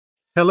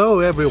Hello,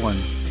 everyone.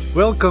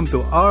 Welcome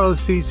to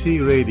RLCC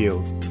Radio,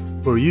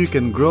 where you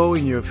can grow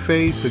in your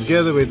faith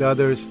together with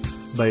others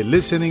by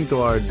listening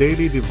to our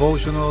daily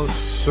devotionals,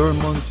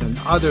 sermons, and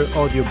other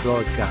audio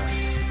broadcasts.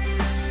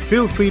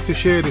 Feel free to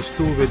share this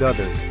tool with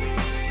others.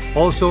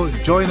 Also,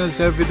 join us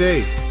every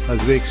day as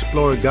we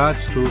explore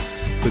God's truth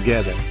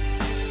together.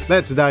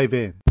 Let's dive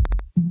in.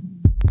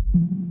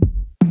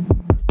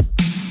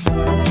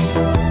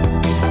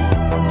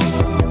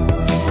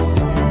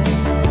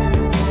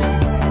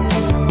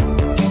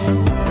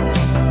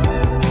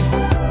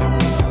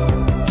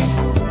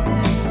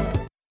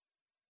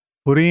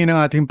 Purihin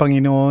ang ating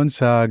Panginoon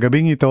sa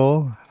gabing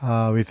ito.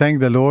 We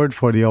thank the Lord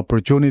for the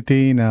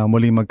opportunity na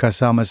muling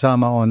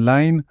magkasama-sama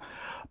online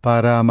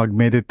para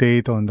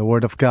mag-meditate on the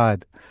Word of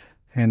God.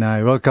 And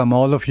I welcome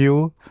all of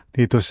you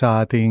dito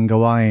sa ating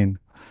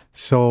gawain.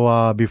 So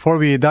before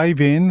we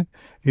dive in,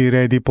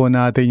 i-ready po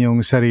natin yung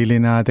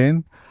sarili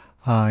natin,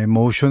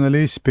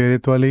 emotionally,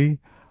 spiritually,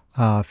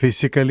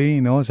 physically,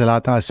 sa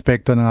lahat ng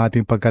aspekto ng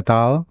ating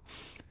pagkatao.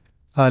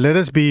 Let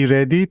us be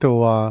ready to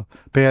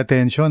pay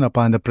attention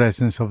upon the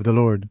presence of the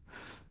Lord.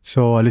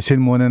 So,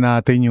 alisin muna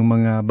natin yung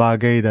mga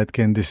bagay that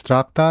can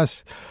distract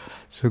us.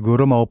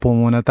 Siguro maupo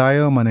muna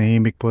tayo,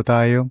 manahimik po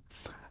tayo.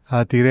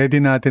 At i-ready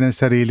natin ang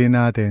sarili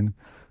natin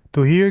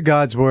to hear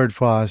God's word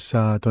for us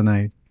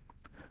tonight.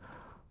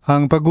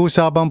 Ang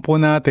pag-uusapan po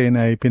natin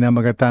ay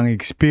pinamagatang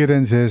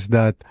experiences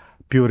that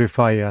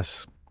purify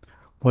us.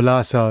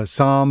 Mula sa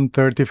Psalm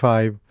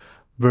 35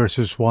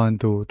 verses 1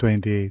 to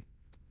 28.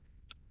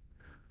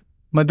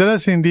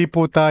 Madalas hindi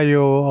po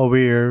tayo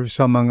aware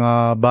sa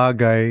mga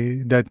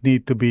bagay that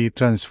need to be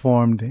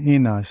transformed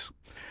in us.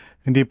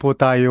 Hindi po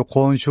tayo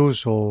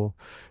conscious o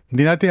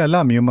hindi natin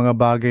alam yung mga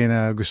bagay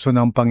na gusto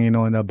ng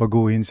Panginoon na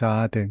baguhin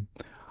sa atin.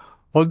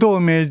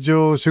 Although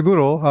medyo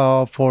siguro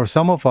for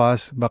some of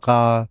us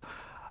baka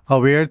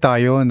aware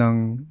tayo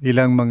ng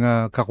ilang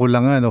mga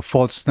kakulangan o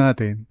faults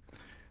natin.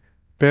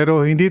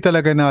 Pero hindi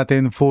talaga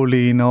natin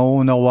fully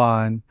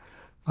naunawaan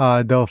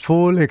the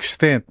full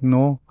extent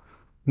nung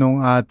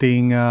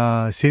ating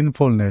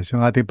sinfulness,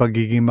 yung ating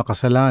pagiging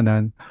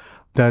makasalanan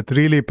that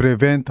really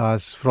prevent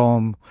us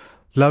from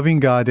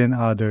loving God and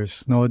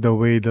others, the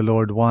way the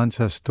Lord wants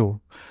us to.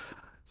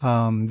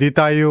 Di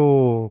tayo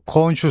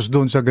conscious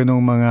dun sa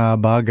ganung mga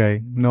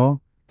bagay,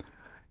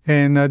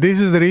 And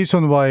this is the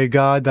reason why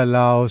God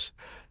allows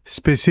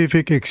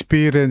specific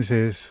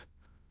experiences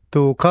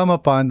to come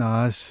upon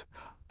us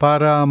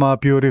para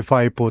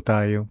ma-purify po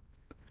tayo.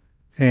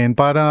 And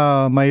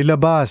para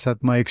mailabas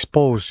at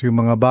ma-expose yung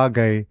mga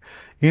bagay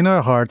in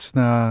our hearts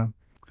na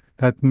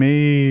that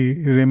may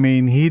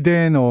remain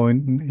hidden o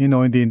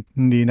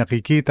hindi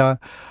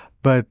nakikita,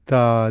 but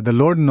the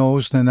Lord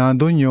knows na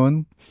nandun yun,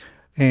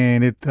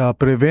 and it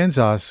prevents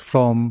us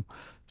from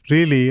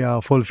really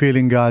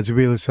fulfilling God's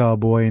will sa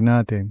buhay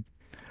natin.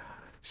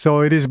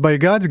 So it is by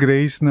God's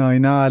grace na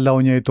inaalaw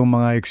niya itong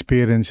mga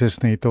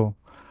experiences na ito.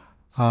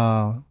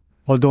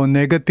 Although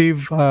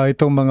negative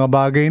itong mga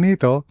bagay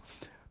nito,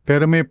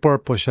 pero may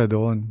purpose siya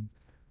doon.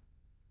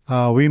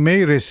 We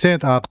may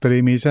resent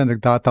actually, minsan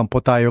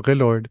nagtatampo tayo kay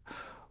Lord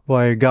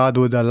why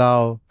God would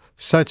allow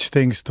such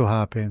things to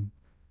happen.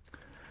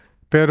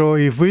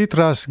 Pero if we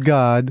trust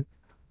God,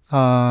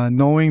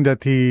 knowing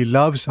that He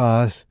loves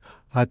us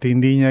at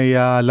hindi niya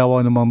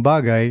iaalaw anumang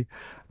bagay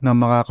na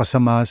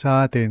makakasama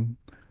sa atin,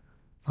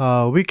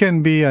 we can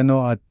be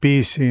at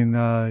peace in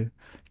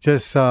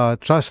just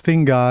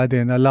trusting God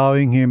and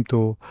allowing Him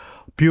to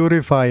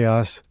purify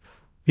us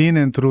in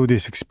and through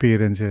these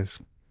experiences.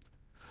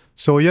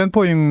 So yan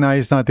po yung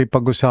nais natin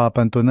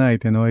pag-usapan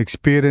tonight,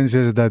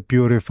 experiences that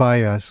purify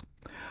us.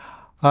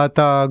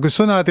 At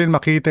gusto natin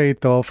makita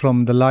ito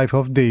from the life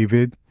of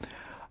David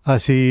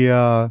as he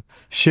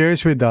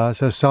shares with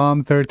us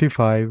Psalm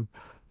 35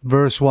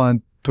 verse 1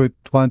 to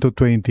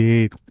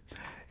 28.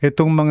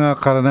 Itong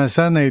mga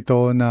karanasan na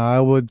ito na I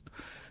would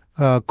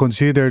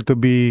consider to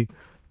be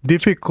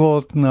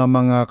difficult na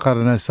mga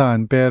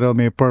karanasan pero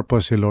may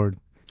purpose si Lord.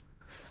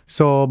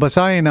 So,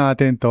 basahin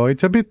natin to.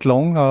 It's a bit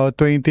long,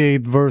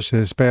 28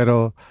 verses,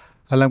 pero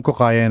alam ko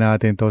kaya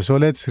natin to. So,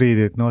 let's read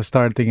it,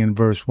 starting in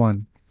verse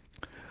 1.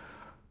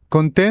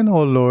 Contend,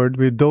 O Lord,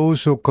 with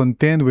those who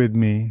contend with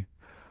me.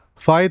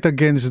 Fight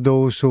against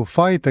those who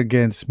fight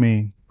against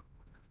me.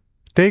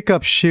 Take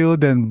up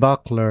shield and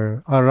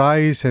buckler.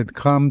 Arise and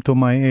come to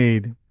my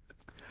aid.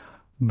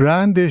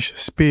 Brandish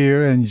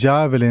spear and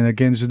javelin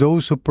against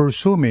those who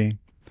pursue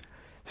me.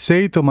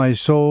 Say to my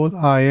soul,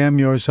 I am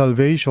your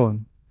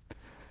salvation.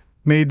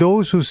 May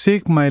those who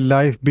seek my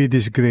life be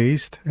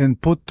disgraced and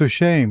put to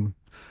shame.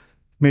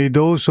 May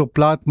those who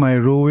plot my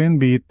ruin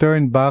be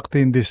turned back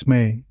in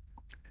dismay.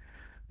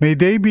 May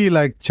they be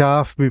like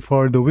chaff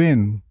before the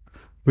wind,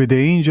 with the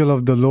angel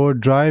of the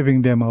Lord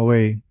driving them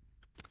away.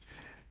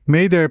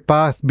 May their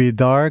path be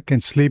dark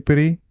and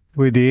slippery,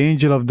 with the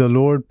angel of the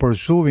Lord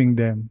pursuing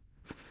them.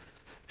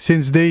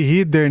 Since they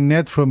hid their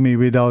net from me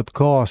without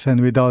cause, and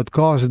without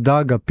cause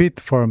dug a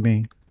pit for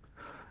me.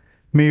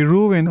 May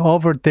ruin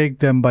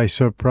overtake them by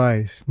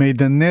surprise. May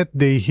the net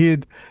they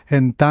hid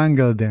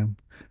entangle them.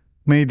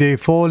 May they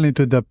fall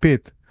into the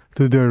pit,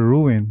 to their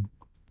ruin.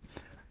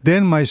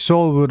 Then my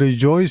soul will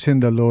rejoice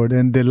in the Lord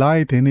and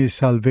delight in his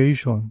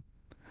salvation.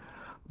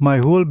 My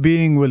whole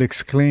being will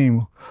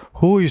exclaim,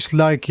 "Who is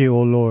like you,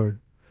 O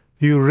Lord?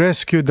 You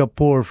rescue the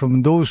poor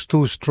from those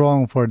too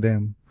strong for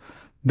them,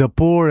 the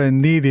poor and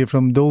needy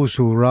from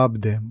those who rob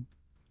them."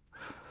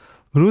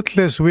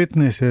 Ruthless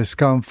witnesses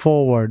come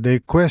forward. They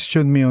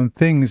question me on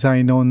things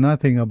I know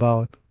nothing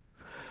about.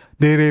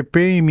 They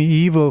repay me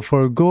evil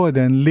for good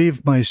and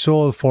leave my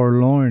soul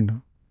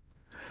forlorn.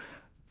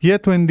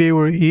 Yet when they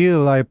were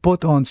ill, I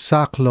put on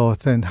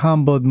sackcloth and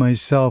humbled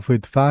myself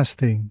with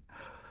fasting.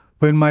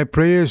 When my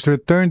prayers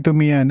returned to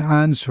me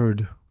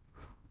unanswered,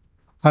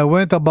 I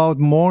went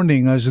about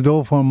mourning as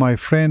though for my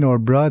friend or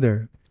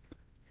brother.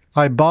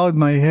 I bowed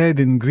my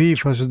head in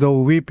grief as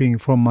though weeping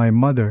for my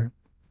mother.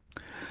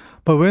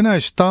 But when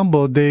I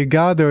stumbled, they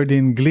gathered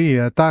in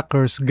glee.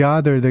 Attackers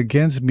gathered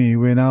against me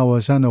when I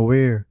was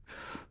unaware.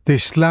 They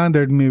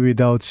slandered me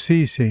without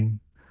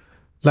ceasing.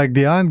 Like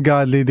the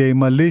ungodly, they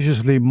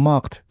maliciously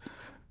mocked.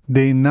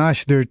 They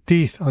gnashed their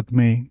teeth at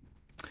me.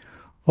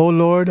 O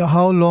Lord,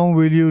 how long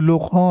will you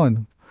look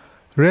on?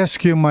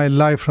 Rescue my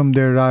life from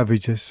their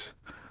ravages,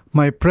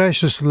 my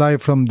precious life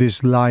from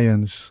these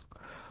lions.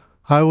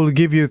 I will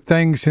give you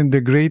thanks in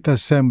the great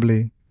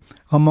assembly.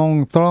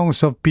 Among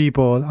throngs of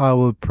people I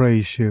will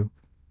praise you.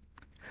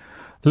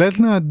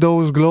 Let not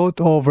those gloat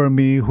over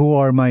me who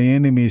are my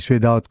enemies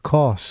without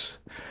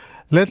cause.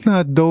 Let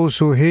not those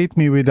who hate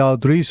me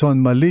without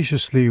reason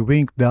maliciously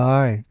wink the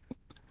eye.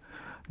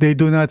 They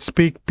do not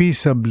speak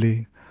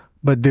peaceably,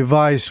 but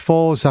devise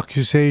false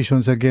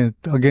accusations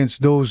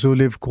against those who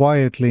live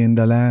quietly in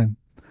the land.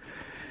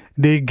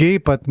 They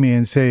gape at me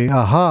and say,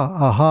 "Aha,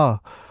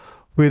 aha,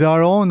 with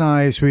our own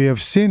eyes we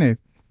have seen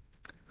it."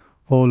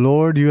 O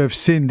Lord, you have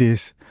seen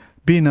this.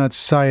 Be not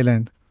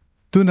silent.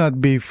 Do not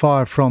be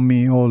far from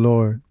me, O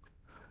Lord.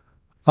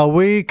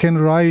 Awake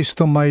and rise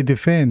to my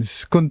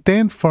defense.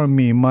 Contend for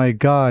me, my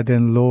God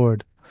and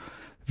Lord.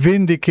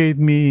 Vindicate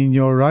me in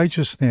your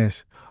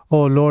righteousness,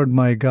 O Lord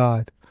my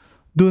God.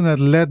 Do not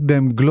let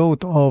them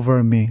gloat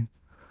over me.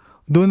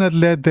 Do not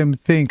let them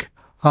think,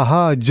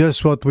 "Aha,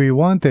 just what we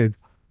wanted,"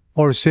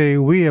 or say,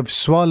 "We have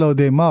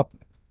swallowed him up."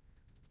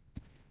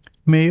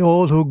 May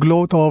all who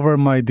gloat over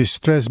my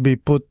distress be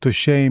put to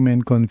shame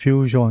and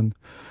confusion.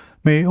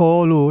 May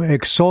all who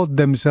exalt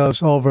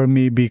themselves over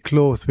me be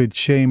clothed with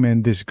shame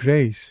and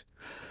disgrace.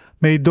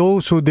 May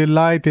those who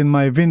delight in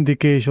my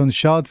vindication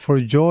shout for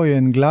joy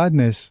and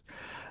gladness.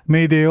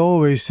 May they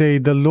always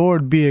say, "The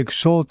Lord be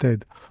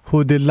exalted,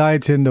 who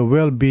delights in the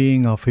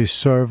well-being of his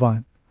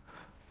servant."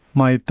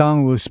 My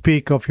tongue will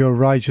speak of your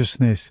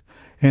righteousness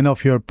and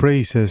of your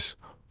praises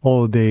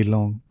all day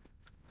long.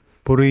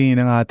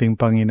 Purihin ang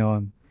ating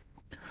Panginoon.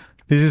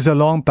 This is a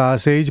long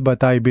passage,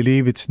 but I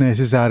believe it's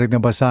necessary na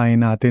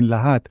basahin natin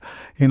lahat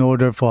in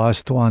order for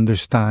us to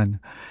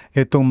understand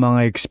itong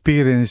mga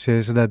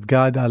experiences that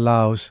God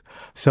allows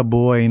sa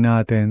buhay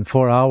natin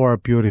for our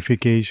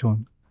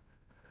purification.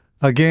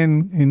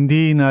 Again,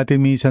 hindi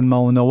natin minsan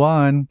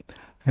maunawaan,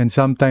 and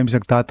sometimes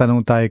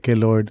nagtatanong tayo kay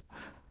Lord.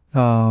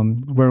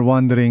 We're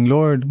wondering,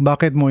 "Lord,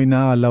 bakit mo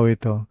inaalaw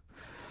ito?"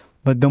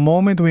 But the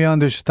moment we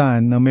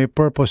understand na may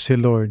purpose si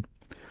Lord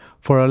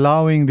for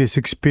allowing these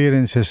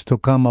experiences to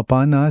come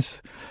upon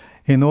us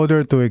in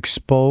order to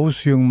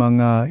expose yung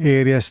mga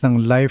areas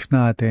ng life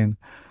natin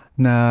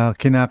na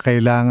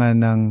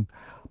kinakailangan ng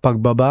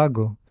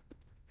pagbabago,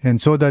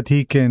 and so that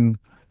He can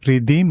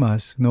redeem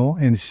us, no,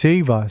 and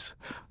save us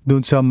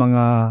dun sa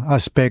mga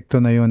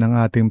aspekto na yon ng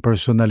ating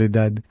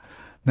personalidad,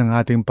 ng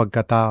ating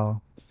pagkatao.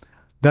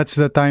 That's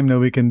the time that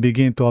we can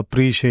begin to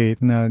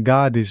appreciate na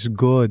God is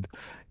good,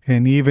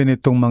 and even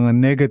itong mga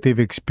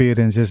negative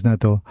experiences na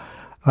to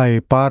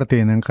ay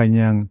parte ng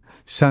kanyang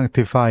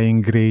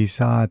sanctifying grace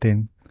sa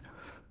atin.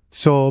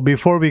 So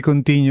before we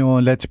continue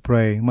on, let's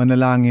pray.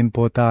 Manalangin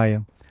po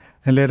tayo.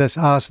 And let us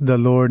ask the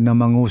Lord na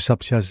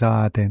mangusap siya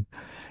sa atin.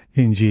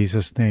 In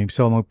Jesus' name.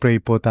 So mag-pray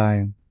po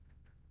tayo.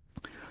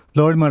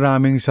 Lord,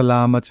 maraming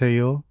salamat sa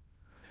iyo.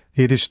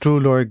 It is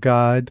true, Lord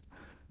God,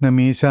 na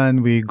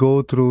minsan we go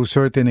through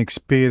certain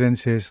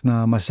experiences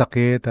na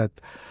masakit at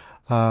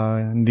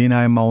hindi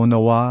na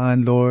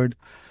maunawaan, Lord.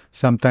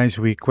 Sometimes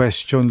we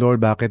question,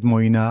 Lord, bakit mo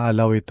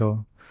inaalaw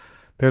ito?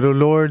 Pero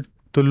Lord,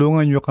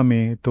 tulungan niyo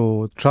kami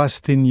to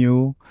trust in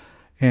you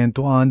and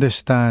to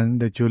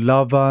understand that you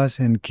love us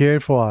and care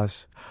for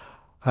us,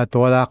 at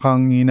wala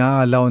kang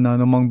inaalaw na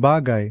anumang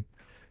bagay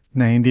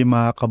na hindi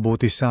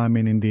makakabuti sa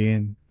amin in the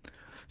end.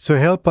 So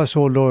help us,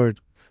 O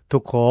Lord,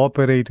 to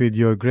cooperate with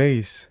your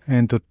grace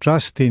and to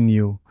trust in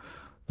you,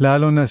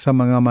 lalo na sa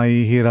mga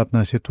mahihirap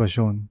na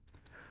sitwasyon.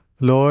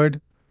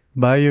 Lord,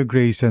 by your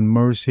grace and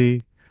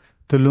mercy,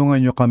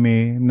 tulungan niyo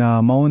kami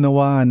na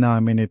maunawaan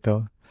namin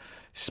ito.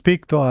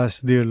 Speak to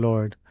us, dear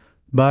Lord,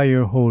 by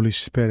your Holy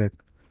Spirit.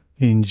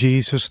 In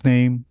Jesus'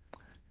 name,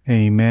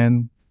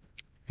 amen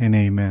and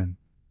amen.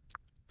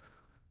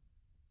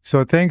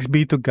 So thanks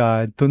be to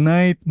God.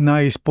 Tonight,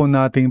 nais po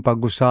nating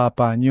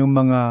pag-usapan yung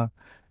mga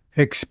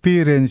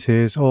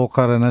experiences o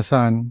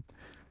karanasan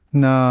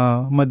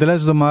na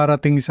madalas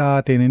dumarating sa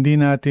atin, hindi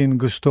natin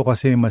gusto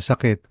kasi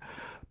masakit.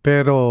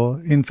 Pero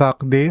in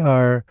fact, they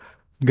are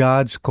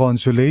God's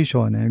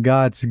consolation and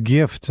God's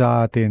gift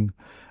sa atin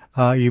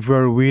if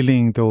we're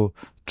willing to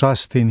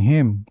trust in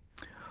Him.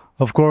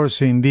 Of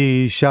course,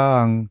 hindi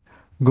siya ang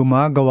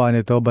gumagawa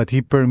nito, but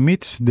He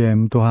permits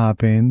them to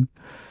happen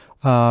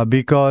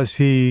because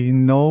He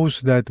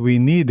knows that we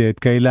need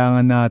it.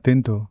 Kailangan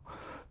natin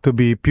to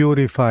be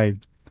purified.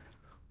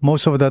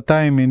 Most of the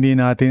time, hindi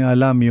natin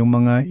alam yung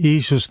mga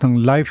issues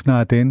ng life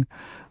natin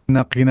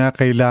na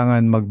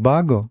kinakailangan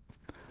magbago.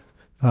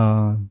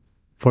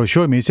 For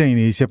sure, minsan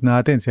iniisip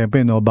natin,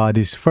 siyempre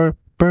nobody's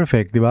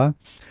perfect, di ba?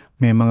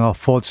 May mga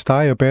faults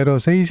tayo, pero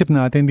sa isip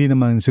natin, hindi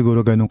naman siguro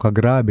ganun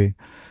kagrabe.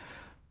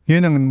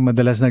 Yun ang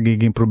madalas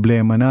nagiging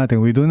problema natin.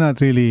 We do not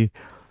really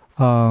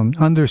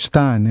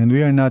understand and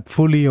we are not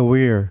fully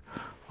aware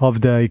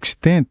of the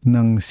extent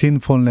ng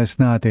sinfulness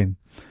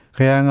natin.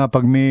 Kaya nga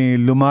pag may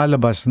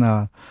lumalabas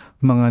na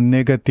mga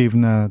negative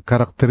na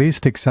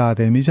characteristics sa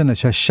atin, minsan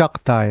nasya-shock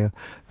tayo,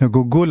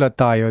 nagugulat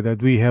tayo that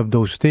we have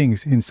those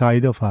things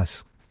inside of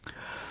us.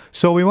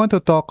 So we want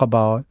to talk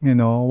about,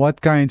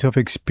 what kinds of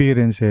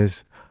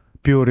experiences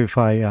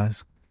purify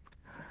us.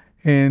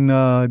 And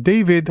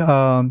David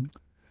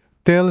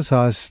tells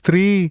us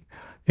 3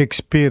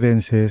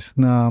 experiences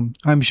na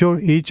I'm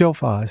sure each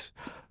of us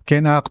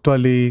can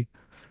actually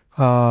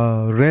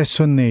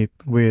resonate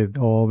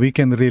with or we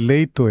can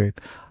relate to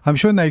it. I'm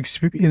sure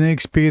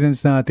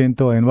na-experience natin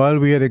to, and while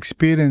we are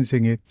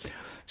experiencing it,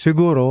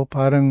 siguro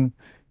parang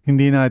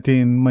hindi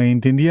natin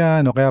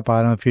maintindihan o kaya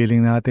parang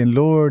feeling natin,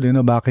 Lord,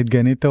 bakit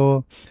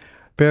ganito?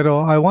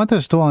 Pero I want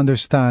us to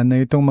understand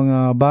na itong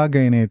mga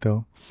bagay na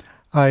ito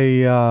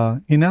ay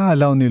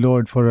ina-allow ni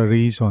Lord for a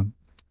reason.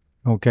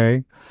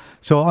 Okay?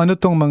 So ano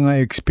tong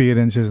mga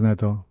experiences na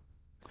to?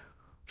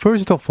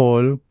 First of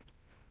all,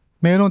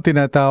 merong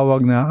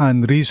tinatawag na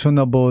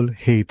unreasonable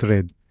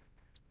hatred.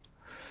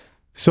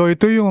 So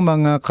ito yung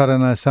mga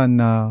karanasan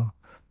na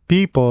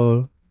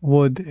people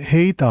would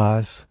hate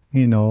us,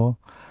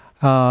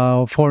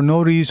 for no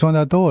reason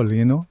at all,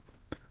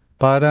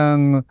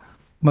 Parang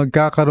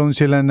magkakaroon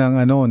sila ng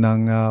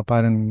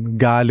parang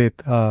galit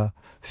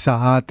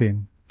sa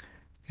atin.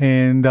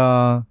 And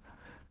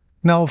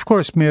now, of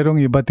course, merong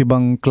iba't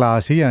ibang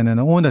klase yan.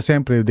 Una,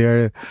 siyempre,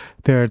 there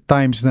are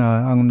times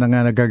na ang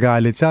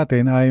nagagalit sa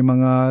atin ay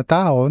mga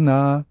tao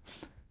na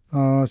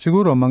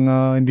siguro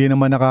mga hindi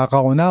naman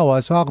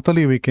nakakaunawa. So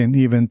actually, we can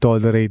even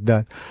tolerate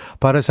that.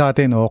 Para sa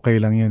atin, okay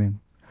lang yun.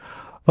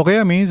 O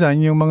kaya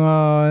minsan, yung mga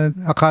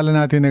akala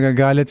natin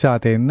nagagalit sa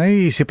atin,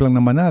 naiisip lang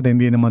naman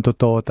natin, hindi naman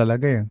totoo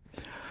talaga yan.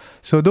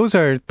 So those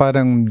are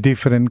parang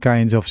different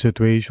kinds of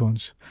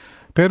situations.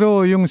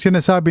 Pero yung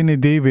sinasabi ni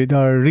David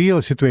are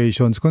real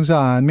situations kung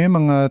saan may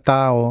mga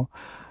tao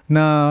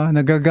na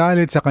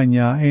nagagalit sa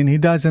kanya and he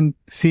doesn't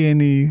see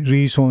any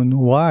reason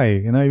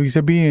why. Ibig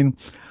sabihin,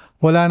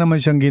 wala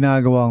naman siyang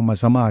ginagawang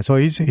masama. So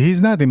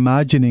he's not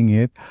imagining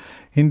it.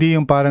 Hindi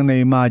yung parang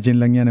na-imagine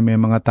lang niya na may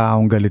mga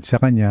taong galit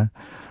sa kanya.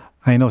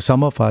 I know some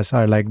of us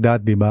are like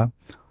that, di ba?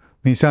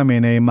 Minsan may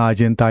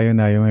na-imagine tayo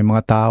na yung may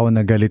mga tao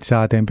na galit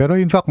sa atin. Pero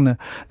in fact,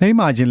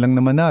 na-imagine lang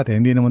naman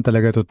natin. Hindi naman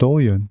talaga totoo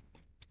yun.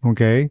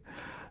 Okay?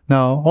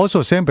 Now,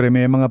 also, siyempre,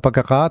 may mga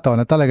pagkakataon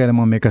na talaga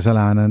namang may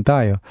kasalanan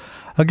tayo.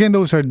 Again,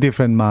 those are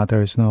different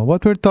matters. No?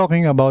 What we're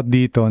talking about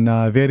dito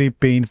na very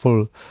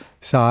painful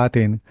sa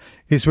atin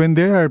is when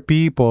there are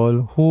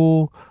people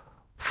who,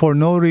 for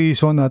no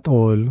reason at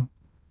all,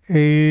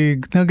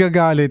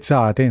 nagagalit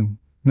sa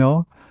atin.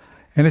 No?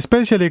 And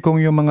especially kung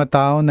yung mga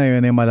tao na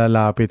yun ay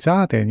malalapit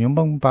sa atin, yung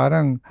bang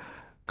parang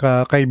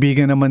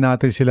kaibigan naman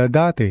natin sila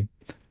dati.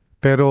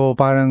 Pero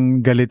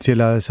parang galit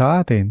sila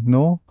sa atin,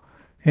 no?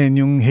 And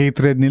yung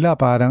hatred nila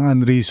parang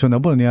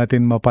unreasonable. Hindi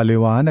natin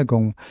mapaliwanag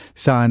kung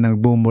saan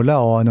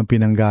nagbumula o anong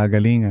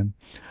pinanggagalingan.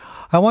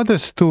 I want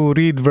us to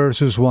read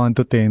verses 1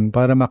 to 10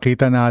 para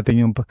makita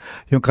natin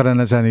yung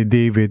karanasan ni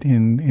David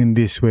in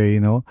this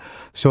way, no?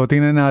 So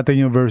tingnan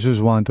natin yung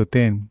verses 1 to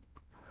 10.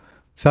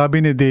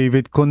 Sabi ni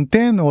David,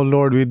 "Contend, O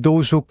Lord, with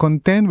those who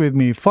contend with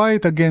me.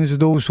 Fight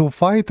against those who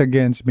fight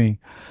against me."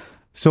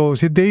 So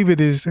si David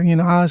is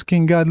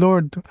asking God,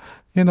 Lord,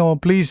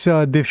 please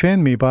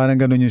defend me. Parang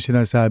ganun yung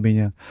sinasabi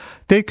niya.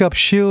 "Take up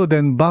shield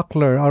and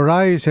buckler,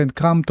 arise and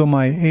come to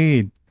my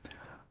aid."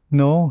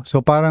 No?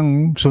 So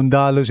parang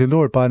sundalo si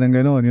Lord, parang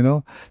ganun,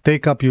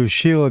 Take up your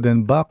shield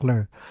and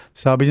buckler.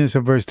 Sabi niya sa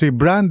verse 3,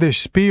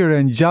 "Brandish spear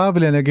and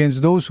javelin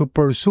against those who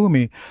pursue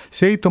me.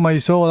 Say to my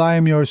soul, I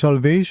am your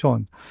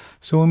salvation."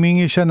 So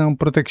humingi siya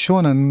ng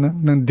proteksyon,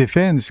 ng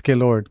defense kay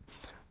Lord.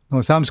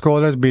 No, some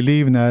scholars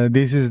believe na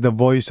this is the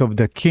voice of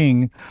the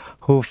king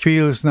who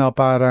feels na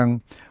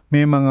parang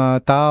may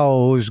mga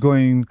tao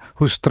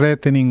who's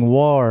threatening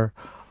war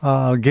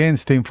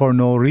against him for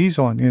no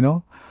reason,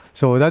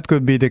 So that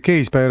could be the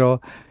case.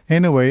 Pero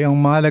anyway, ang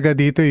mahalaga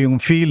dito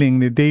yung feeling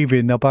ni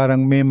David na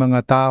parang may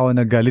mga tao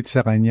na galit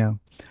sa kanya.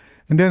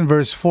 And then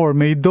verse 4,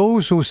 "May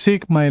those who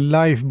seek my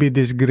life be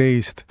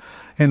disgraced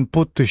and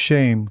put to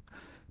shame.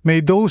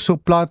 May those who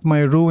plot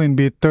my ruin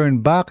be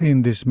turned back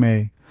in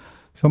dismay."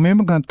 So may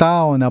mga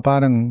tao na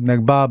parang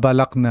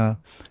nagbabalak na,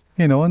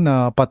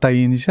 na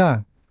patayin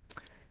siya.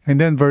 And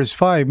then verse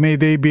 5, may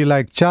they be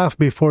like chaff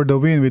before the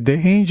wind with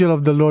the angel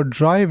of the Lord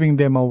driving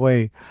them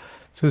away.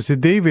 So si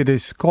David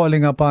is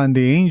calling upon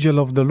the angel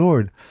of the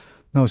Lord.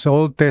 Now sa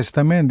Old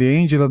Testament, the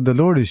angel of the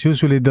Lord is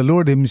usually the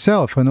Lord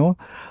himself,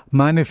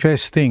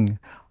 manifesting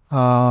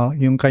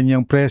yung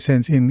kanyang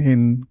presence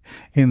in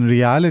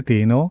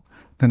reality, na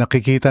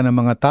nakikita ng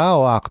mga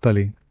tao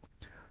actually.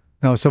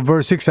 Now sa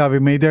verse 6 sabi,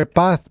 may their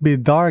path be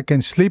dark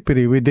and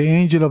slippery with the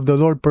angel of the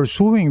Lord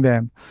pursuing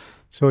them.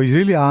 So he's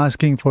really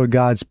asking for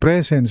God's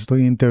presence to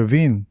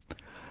intervene.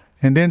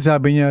 And then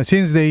sabi niya,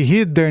 since they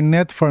hid their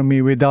net for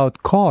me without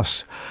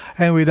cause,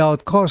 and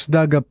without cause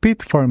dug a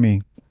pit for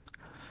me.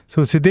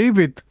 So si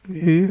David,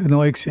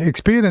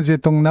 experience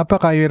itong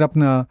napakahirap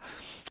na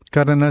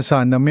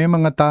karanasan na may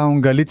mga taong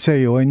galit sa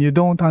iyo and you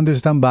don't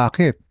understand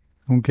bakit.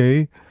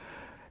 Okay?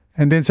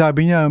 And then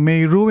sabi niya,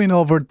 may ruin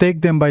overtake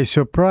them by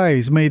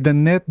surprise. May the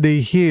net they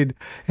hid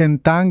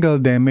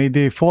entangle them. May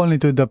they fall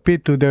into the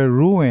pit to their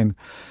ruin.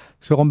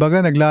 So kumbaga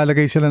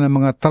naglalagay sila ng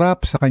mga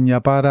trap sa kanya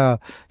para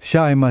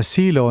siya ay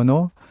masilo,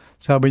 no?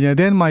 Sabi niya,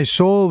 then my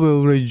soul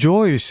will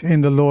rejoice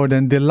in the Lord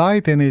and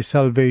delight in His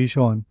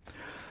salvation.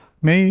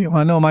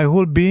 My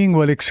whole being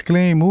will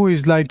exclaim, who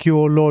is like you,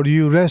 O Lord?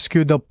 You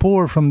rescue the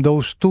poor from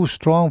those too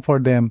strong for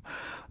them,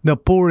 the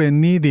poor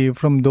and needy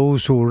from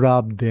those who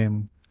rob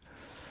them.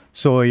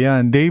 So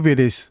ayan,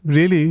 David is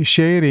really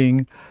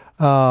sharing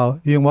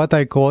yung what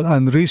I call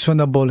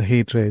unreasonable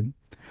hatred.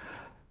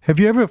 Have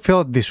you ever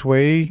felt this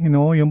way?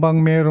 Yung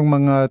bang merong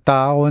mga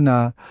tao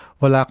na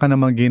wala ka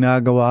namang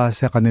ginagawa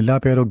sa kanila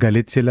pero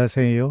galit sila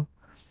sa iyo?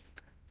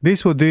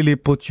 This would really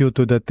put you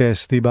to the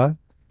test, diba?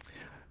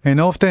 And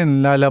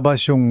often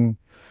lalabas yung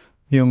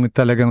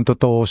talagang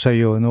totoo sa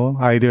iyo, no?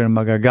 Either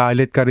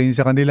magagalit ka rin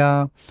sa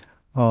kanila,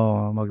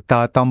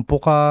 magtatampo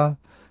ka,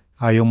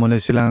 ayaw mo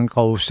na silang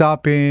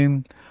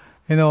kausapin,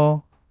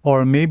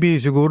 or maybe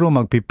siguro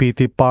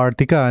magpipiti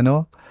party ka,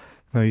 no?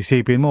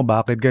 Isipin mo,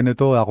 bakit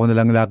ganito? Ako na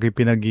lang lagi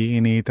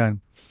pinag-iinitan.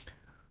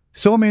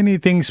 So many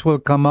things will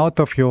come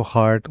out of your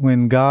heart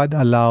when God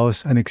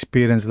allows an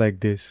experience like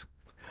this.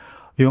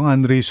 Yung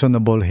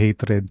unreasonable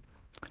hatred.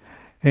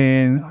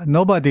 And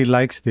nobody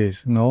likes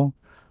this, no?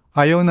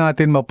 Ayaw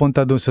natin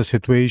mapunta doon sa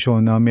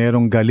situation na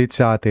merong galit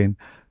sa atin.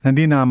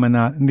 Hindi naman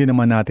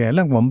natin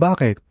alam kung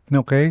bakit.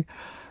 Okay?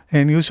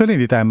 And usually,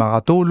 hindi tayo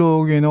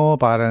makatulog,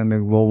 parang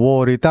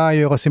nagwo-worry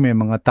tayo kasi may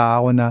mga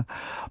tao na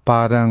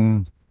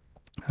parang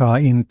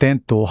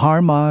intent to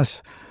harm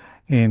us.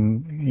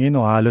 And,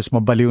 halos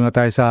mabaliw na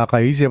tayo sa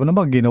kaisip. Ano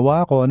bang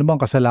ginawa ko? Ano bang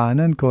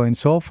kasalanan ko? And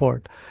so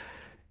forth.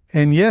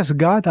 And yes,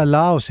 God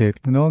allows it.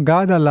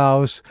 God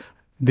allows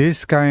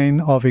this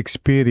kind of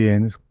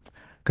experience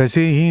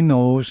kasi He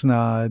knows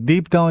na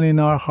deep down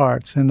in our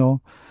hearts,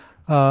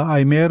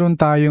 ay meron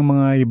tayong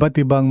mga iba't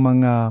ibang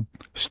mga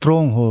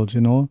strongholds,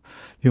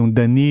 yung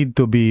the need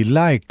to be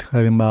liked,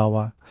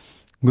 halimbawa.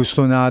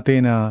 Gusto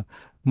natin na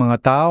mga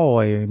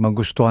tao ay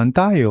magustuhan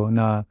tayo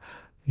na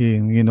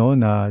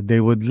na they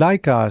would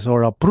like us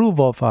or approve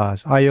of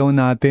us. Ayaw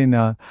natin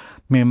na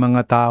may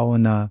mga tao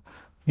na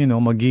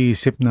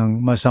mag-iisip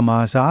ng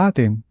masama sa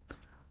atin.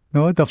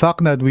 The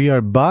fact that we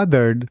are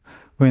bothered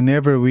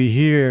whenever we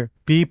hear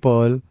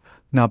people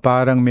na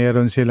parang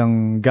meron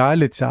silang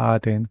galit sa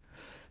atin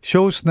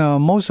shows na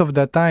most of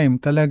the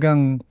time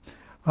talagang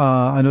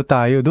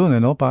tayo doon,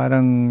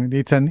 parang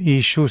it's an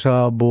issue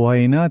sa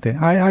buhay natin.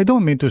 I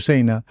don't mean to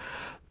say na,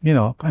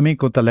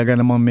 kung talaga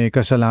namang may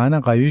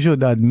kasalanan ka, you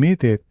should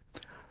admit it.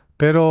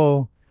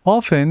 Pero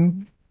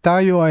often,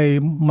 tayo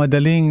ay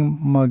madaling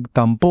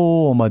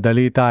magtampo o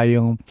madali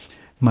tayong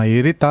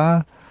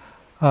mairita.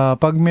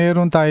 Pag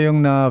meron tayong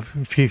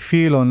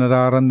na-feel o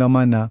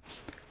nararamdaman na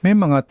may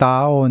mga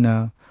tao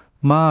na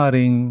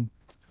maaaring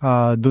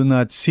do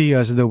not see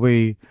us the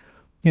way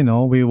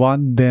we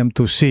want them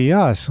to see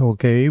us,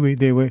 okay?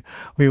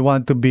 We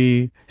want to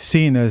be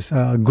seen as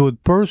a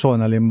good person,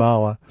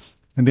 halimbawa.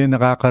 And then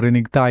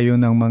nakakarinig tayo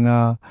ng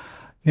mga,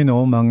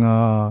 mga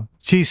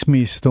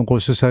chismis tungkol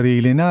sa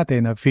sarili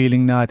natin na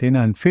feeling natin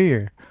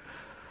unfair.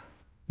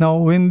 Now,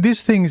 when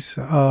these things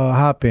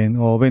happen,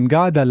 or when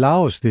God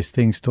allows these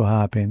things to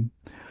happen,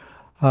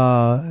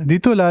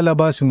 dito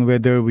lalabas yung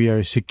whether we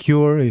are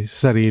secure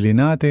sa sarili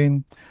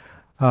natin,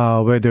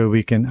 whether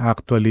we can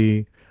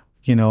actually,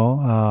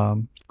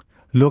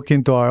 look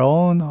into our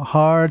own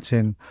hearts,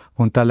 and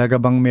kung talaga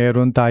bang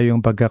meron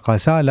tayong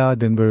pagkakasala,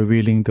 then we're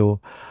willing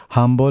to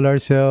humble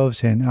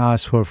ourselves and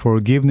ask for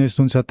forgiveness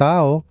dun sa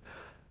tao.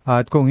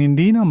 At kung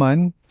hindi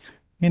naman,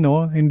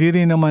 hindi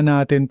rin naman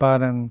natin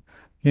parang,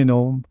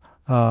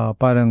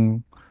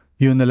 parang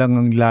yun na lang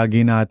ang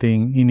lagi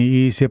nating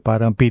iniisip,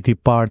 parang pity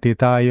party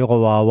tayo,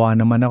 kawawa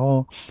naman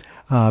ako,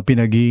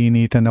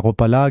 pinag-iinitan ako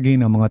palagi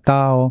ng mga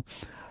tao.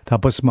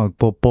 Tapos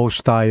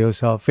magpo-post tayo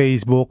sa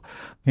Facebook,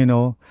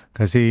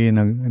 kasi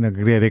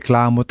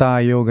nagre-reklamo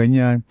tayo,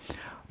 ganyan.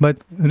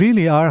 But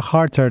really, our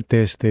hearts are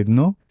tested,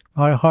 no?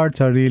 Our hearts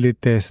are really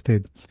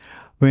tested.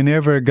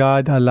 Whenever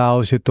God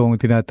allows itong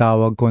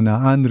tinatawag ko na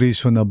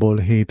unreasonable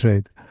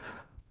hatred.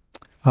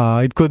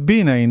 It could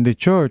be na in the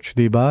church,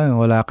 di ba?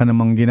 Wala ka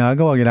namang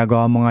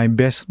ginagawa mo nga yung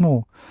best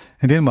mo.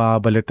 And then,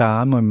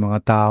 makabalitaan mo yung mga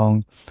taong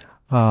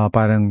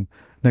parang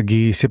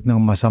nag-iisip ng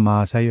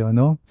masama sa'yo,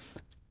 no?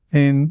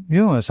 And,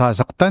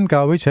 sasaktan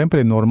ka, which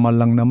siyempre, normal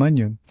lang naman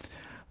yun.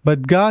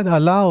 But God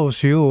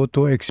allows you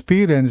to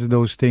experience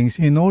those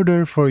things in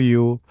order for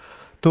you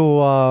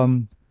to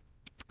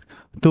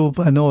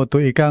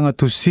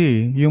to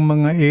see yung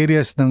mga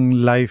areas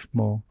ng life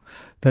mo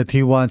that He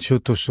wants you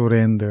to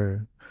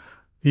surrender.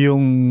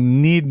 Yung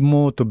need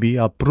mo to be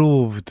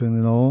approved,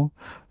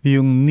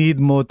 yung need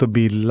mo to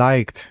be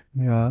liked,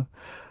 yeah?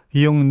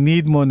 Yung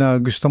need mo na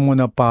gusto mo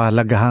na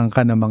pahalagahan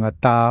ka ng mga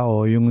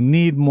tao, yung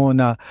need mo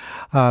na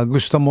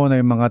gusto mo na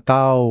yung mga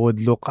tao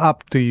would look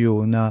up to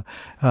you, na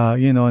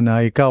na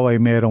ikaw ay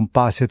merong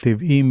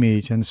positive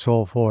image and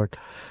so forth.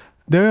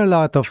 There are a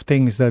lot of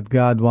things that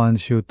God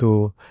wants you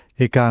to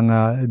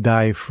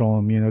die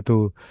from,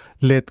 to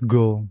let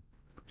go.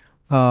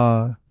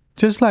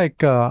 Just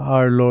like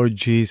our Lord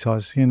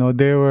Jesus,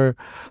 there were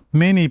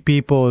many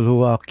people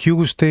who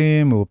accused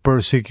Him, who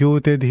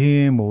persecuted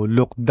Him, who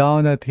looked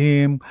down at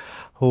Him,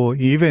 who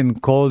even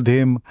called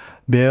Him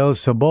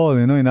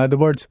Beelzebul. In other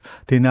words,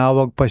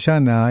 tinawag pa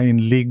siya na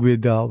in league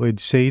with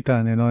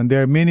Satan. And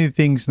there are many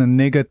things na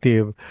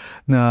negative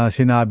na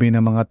sinabi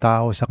ng mga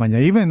tao sa Kanya,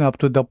 even up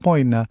to the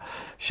point na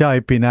siya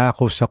ay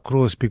pinako sa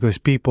krus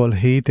because people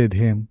hated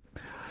Him.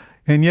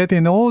 And yet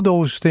in all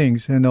those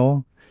things,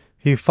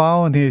 He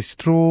found his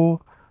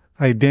true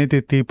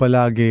identity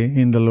palagi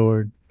in the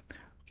Lord.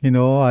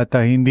 At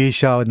hindi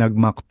siya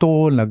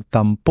nagmaktol,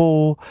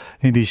 nagtampo,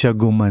 hindi siya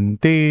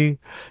gumanti,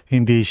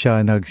 hindi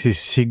siya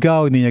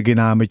nagsisigaw, hindi niya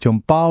ginamit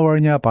yung power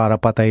niya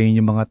para patayin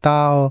yung mga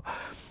tao.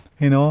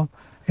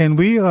 And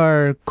we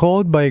are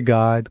called by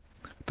God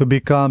to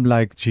become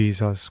like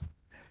Jesus.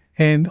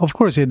 And of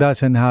course, it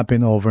doesn't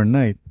happen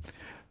overnight.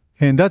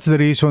 And that's the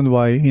reason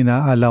why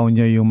inaalaw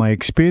niya yung mga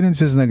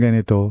experiences na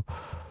ganito,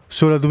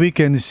 so that we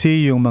can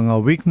see yung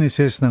mga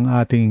weaknesses ng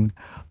ating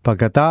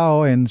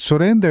pagkatao and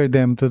surrender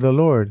them to the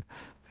Lord.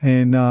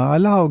 And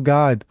allow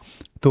God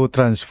to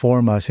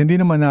transform us.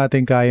 Hindi naman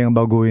natin kayang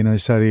baguhin ang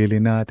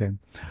sarili natin.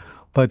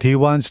 But He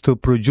wants to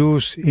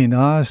produce in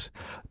us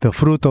the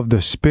fruit of the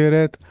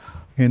Spirit,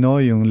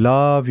 yung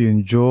love,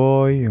 yung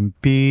joy, yung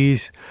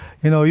peace.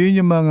 Yun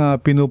yung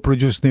mga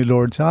pinuproduce ni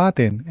Lord sa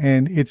atin.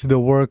 And it's the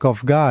work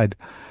of God.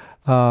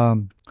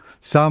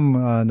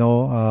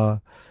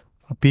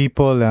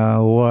 People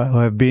who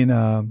have been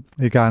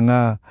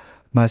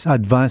mas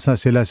advanced na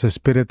sila sa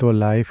spiritual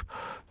life,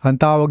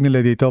 ang tawag nila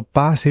dito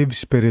passive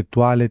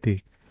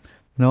spirituality,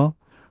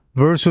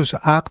 versus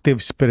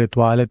active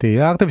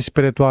spirituality. Active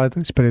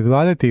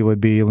spirituality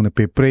would be yung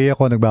nagpe-pray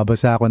ako,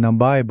 nagbabasa ako ng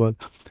Bible.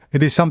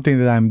 It is something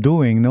that I'm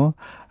doing,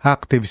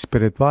 active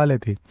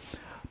spirituality.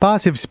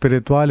 Passive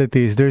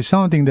spirituality is there's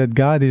something that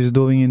God is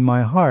doing in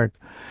my heart.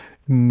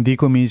 Hindi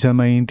ko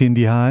minsan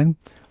maintindihan,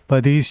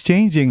 but He's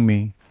changing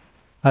me,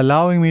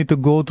 allowing me to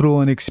go through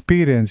an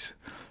experience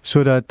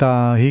so that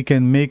He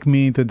can make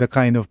me into the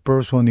kind of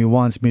person He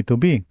wants me to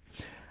be.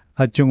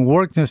 At yung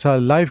work niya sa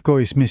life ko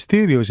is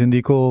mysterious,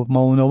 hindi ko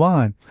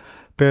maunawaan.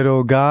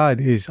 Pero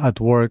God is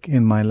at work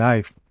in my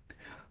life.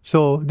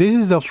 So this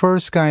is the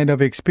first kind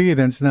of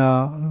experience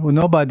na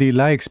nobody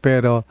likes,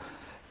 pero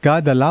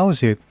God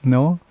allows it,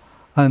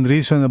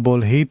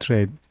 unreasonable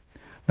hatred.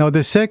 Now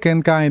the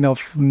second kind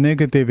of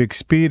negative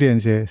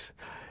experiences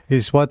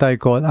is what I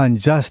call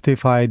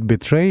unjustified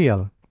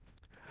betrayal.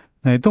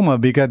 Na ito,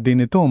 mabigat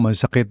din ito,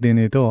 masakit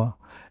din ito.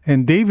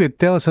 And David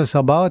tells us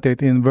about it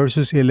in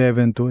verses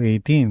 11 to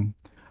 18.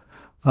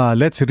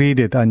 Let's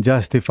read it,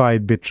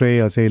 unjustified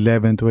betrayal, sa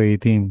 11 to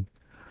 18.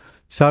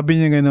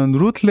 Sabi niya ganun,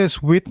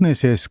 ruthless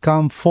witnesses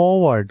come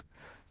forward.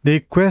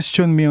 They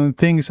question me on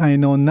things I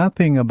know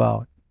nothing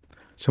about.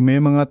 So may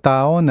mga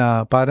tao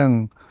na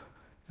parang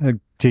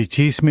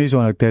nag-chismis o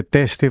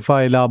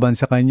nagte-testify laban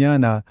sa kanya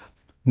na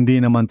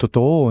hindi naman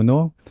totoo,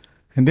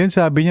 And then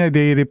sabi niya,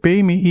 they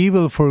repay me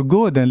evil for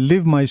good and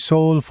leave my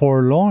soul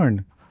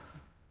forlorn.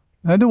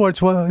 In other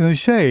words,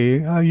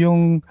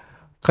 yung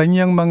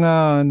kanyang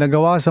mga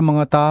nagawa sa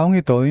mga taong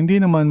ito, hindi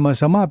naman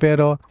masama,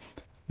 pero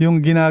yung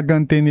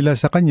ginaganti nila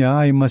sa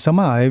kanya ay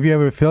masama. Have you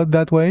ever felt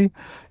that way?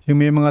 Yung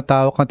may mga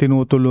tao kang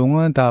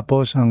tinutulungan,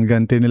 tapos ang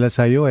ganti nila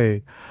sa iyo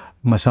ay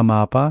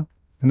masama pa,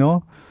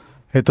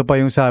 Ito pa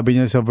yung sabi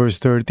niya sa verse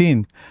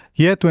 13.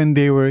 Yet when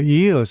they were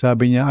ill,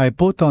 sabi niya, I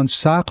put on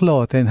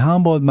sackcloth and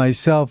humbled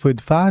myself with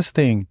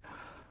fasting.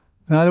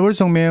 In other words,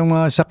 kung may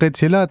mga sakit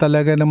sila,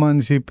 talaga naman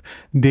si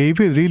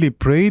David really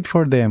prayed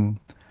for them.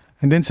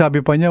 And then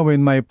sabi pa niya, when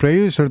my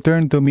prayers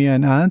returned to me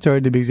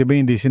unanswered, ibig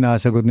sabihin hindi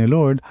sinasagot ni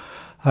Lord,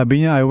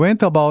 sabi niya, I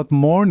went about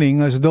mourning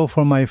as though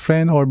for my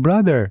friend or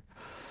brother.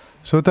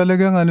 So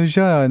talagang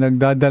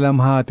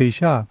nagdadalamhati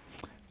siya.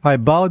 I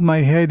bowed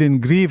my head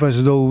in grief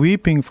as though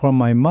weeping for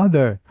my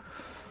mother.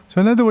 So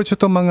in other words,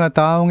 itong mga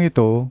taong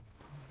ito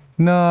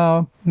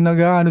na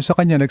sa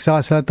kanya,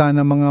 nagsasalita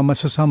ng mga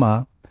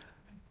masasama,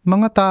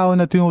 mga tao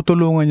na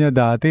tinutulungan niya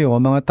dati o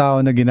mga tao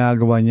na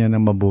ginagawa niya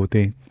ng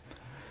mabuti.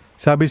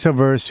 Sabi sa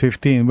verse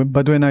 15,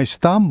 but when I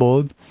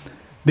stumbled,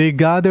 They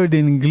gathered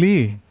in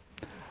glee.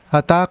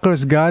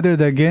 Attackers gathered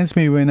against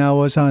me when I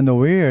was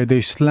unaware.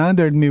 They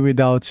slandered me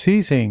without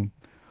ceasing.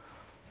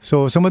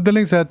 So, sa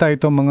madaling salita,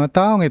 itong mga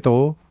taong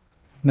ito,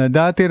 na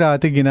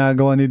dati-rati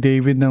ginagawa ni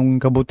David ng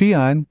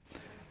kabutihan,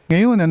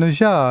 ngayon, ano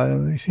siya,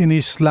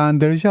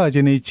 sinislander siya,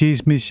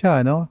 sinichismis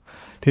siya, no?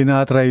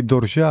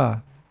 Tinatraidor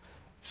siya.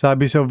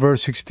 Sabi sa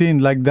verse 16,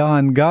 like the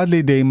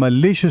ungodly, they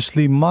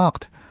maliciously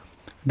mocked.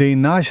 They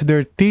gnashed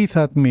their teeth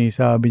at me,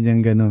 sabi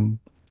niyang ganun.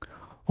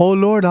 Oh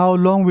Lord, how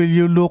long will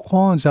you look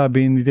on,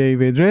 sabi ni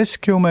David.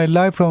 Rescue my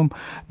life from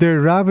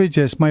their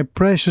ravages, my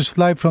precious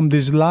life from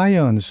these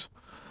lions.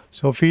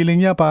 So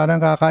feeling niya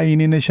parang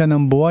kakainin na siya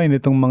ng buhay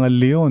nitong mga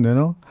leon, you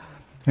know?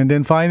 And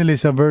then finally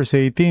sa verse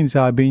 18,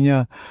 sabi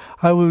niya,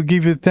 I will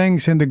give you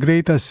thanks in the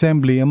great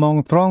assembly.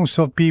 Among throngs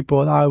of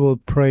people, I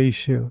will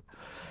praise you.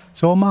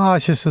 So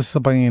umaasa siya sa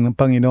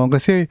Panginoon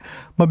kasi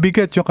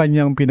mabigat yung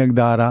kanyang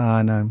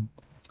pinagdaraanan.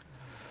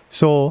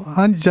 So,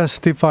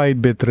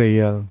 unjustified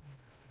betrayal.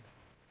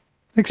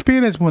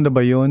 Experience mo na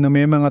ba yun na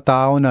may mga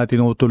tao na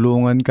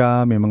tinutulungan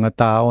ka, may mga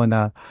tao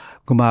na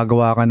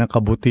gumagawa ka ng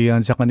kabutihan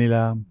sa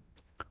kanila,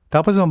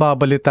 tapos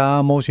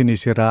mababalitaan mo,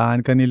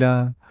 sinisiraan ka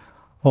nila,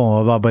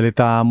 o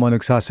mababalitaan mo,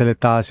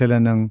 nagsasalita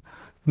sila ng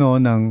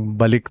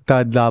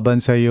baliktad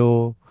laban sa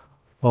iyo,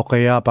 o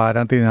kaya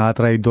parang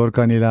tinatraidor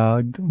ka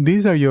nila.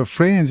 These are your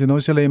friends,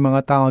 sila yung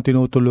mga tao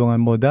tinutulungan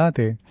mo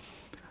dati.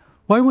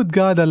 Why would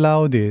God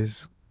allow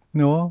this?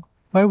 No?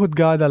 Why would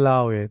God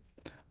allow it?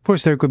 Of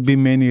course, there could be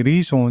many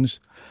reasons.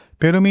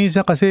 Pero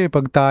minsan kasi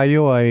pag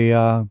tayo ay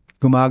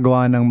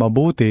gumagawa ng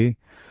mabuti,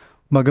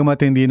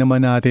 magamat hindi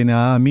naman natin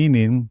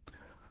aaminin,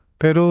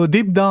 pero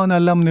deep down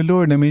alam ni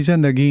Lord na minsan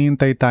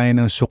naghihintay tayo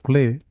ng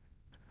sukli.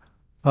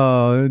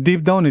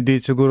 Deep down, hindi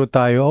siguro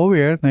tayo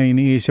aware na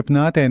iniisip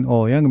natin,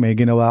 yan, may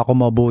ginawa ako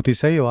mabuti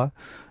sa iyo,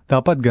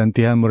 dapat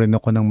gantihan mo rin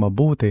ako ng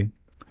mabuti.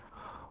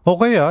 O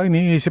kaya,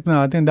 iniisip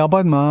natin,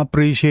 dapat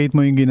ma-appreciate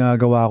mo yung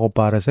ginagawa ko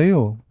para sa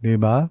iyo, di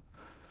ba?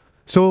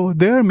 So,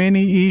 there are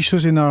many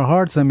issues in our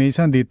hearts na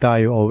minsan di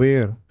tayo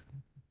aware.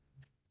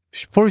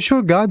 For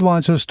sure, God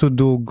wants us to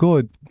do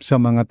good sa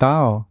mga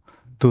tao,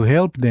 to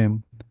help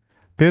them.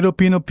 Pero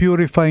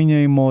pinopurify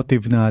niya yung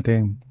motive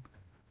natin.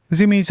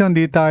 Kasi minsan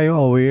di tayo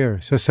aware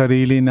sa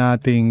sarili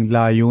nating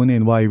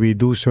layunin why we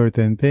do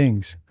certain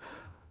things.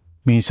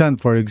 Minsan,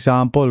 for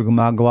example,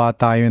 gumagawa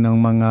tayo ng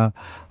mga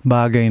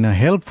bagay na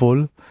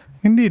helpful,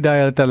 hindi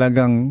dahil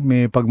talagang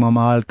may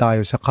pagmamahal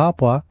tayo sa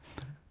kapwa,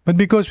 but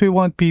because we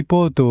want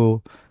people to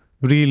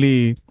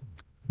really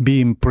be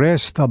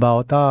impressed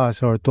about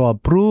us or to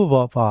approve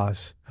of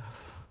us.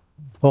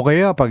 O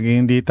kaya pag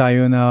hindi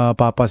tayo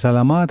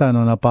napapasalamatan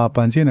o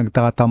napapansin,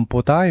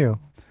 nagtatampo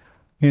tayo.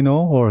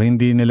 Or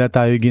hindi nila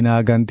tayo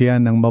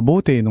ginagantihan ng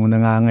mabuti nung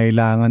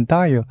nangangailangan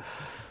tayo.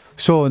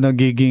 So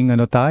nagiging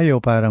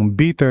tayo, parang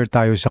bitter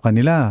tayo sa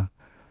kanila.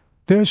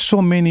 There's so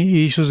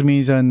many issues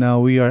minsan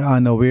na we are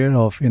unaware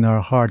of in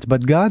our hearts.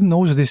 But God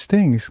knows these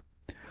things.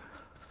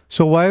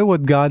 So why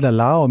would God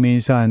allow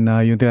minsan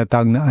yung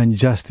tinatawag na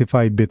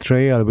unjustified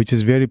betrayal, which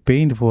is very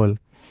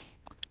painful?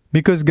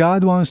 Because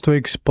God wants to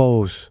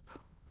expose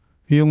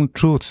yung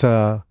truth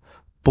sa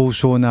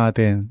puso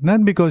natin.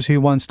 Not because He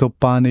wants to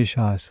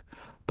punish us,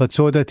 but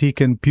so that He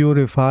can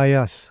purify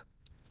us.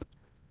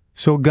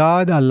 So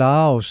God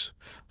allows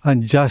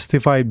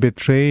unjustified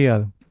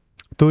betrayal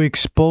to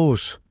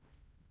expose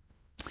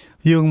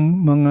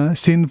yung mga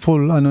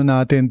sinful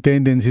natin,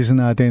 tendencies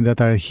natin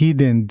that are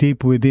hidden deep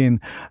within,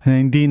 na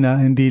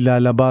hindi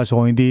lalabas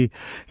o hindi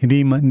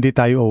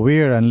tayo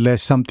aware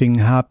unless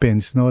something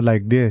happens,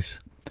 like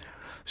this.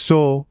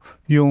 So,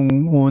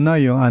 yung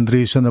una, yung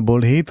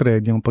unreasonable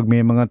hatred, yung pag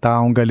may mga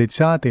taong galit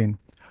sa atin.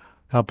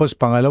 Tapos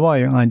pangalawa,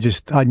 yung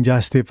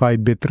unjustified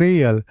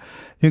betrayal.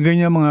 Yung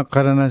ganyan mga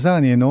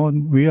karanasan,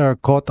 we are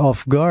caught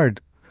off guard.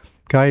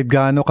 Kahit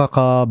gaano ka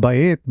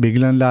kabait,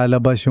 biglang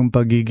lalabas yung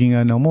pagiging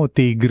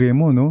tigre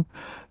mo, no?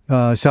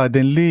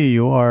 Suddenly,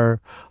 you are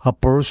a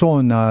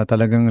person na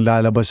talagang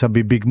lalabas sa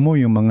bibig mo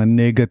yung mga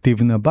negative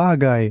na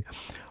bagay.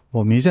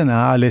 O minsan,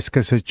 aalis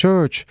ka sa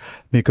church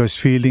because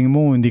feeling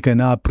mo hindi ka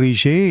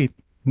na-appreciate,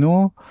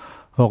 no?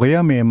 O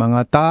kaya may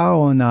mga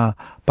tao na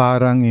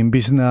parang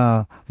imbis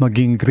na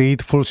maging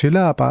grateful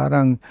sila,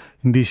 parang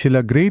hindi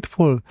sila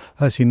grateful.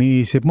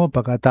 Iniisip mo,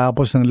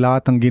 pagkatapos ng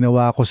lahat ng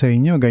ginawa ko sa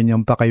inyo,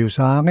 ganyan pa kayo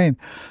sa akin.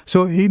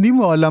 So, hindi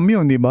mo alam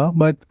yun, di ba?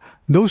 But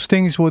those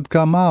things would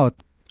come out.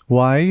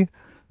 Why?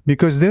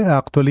 Because they're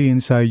actually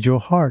inside your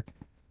heart.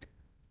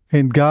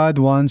 And God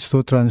wants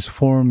to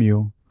transform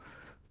you.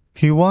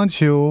 He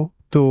wants you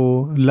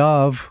to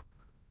love,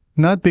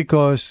 not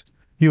because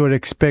you are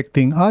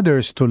expecting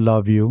others to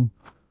love you,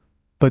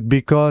 but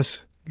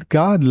because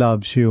God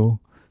loves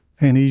you,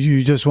 and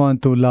you just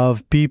want to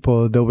love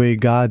people the way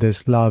God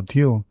has loved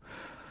you.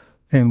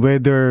 And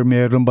whether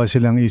meron ba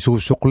silang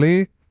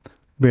isusukli,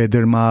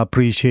 whether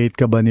ma-appreciate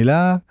ka ba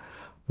nila,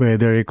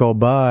 whether ikaw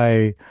ba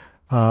ay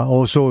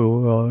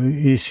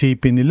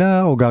isipin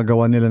nila o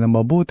gagawa nila ng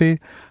mabuti,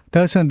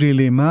 doesn't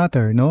really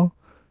matter, no?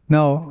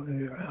 Now,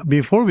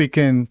 before we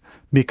can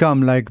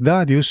become like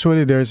that,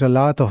 usually there's a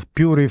lot of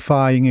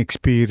purifying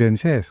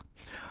experiences,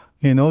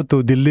 to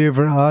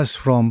deliver us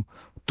from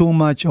too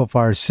much of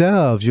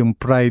ourselves, yung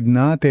pride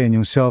natin,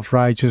 yung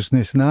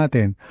self-righteousness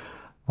natin.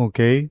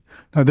 Okay?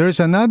 Now,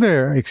 there's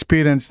another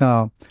experience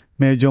na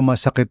medyo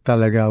masakit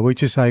talaga,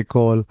 which is I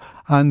call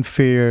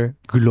unfair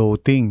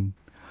gloating.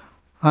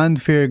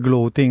 Unfair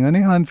gloating. Ano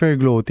yung unfair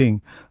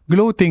gloating?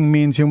 Gloating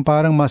means yung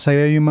parang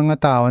masaya yung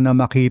mga tao na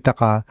makita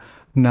ka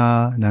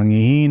na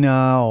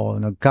nangihina o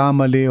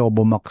nagkamali o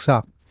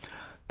bumaksak.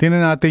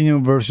 Tingnan natin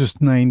yung verses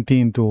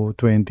 19 to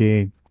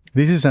 28.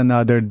 This is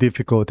another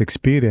difficult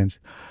experience.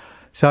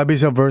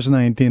 Sabi sa verse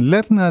 19,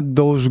 "Let not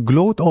those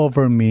gloat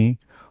over me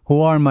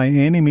who are my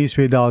enemies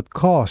without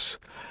cause.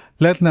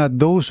 Let not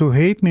those who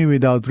hate me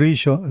without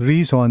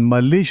reason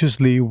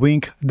maliciously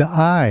wink the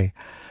eye."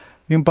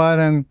 Yung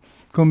parang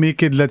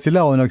kumikidlat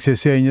sila o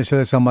nagsisenya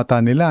sila sa mata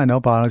nila,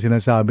 no? Parang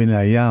sinasabi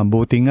nila, yan,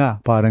 buti nga.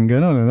 Parang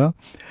gano'n, no?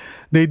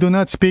 They do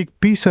not speak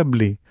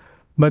peaceably,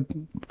 but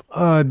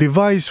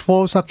devise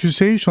false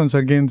accusations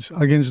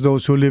against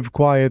those who live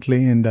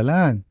quietly in the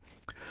land.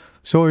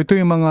 So ito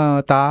yung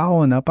mga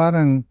tao na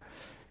parang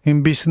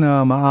imbis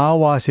na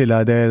maawa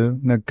sila dahil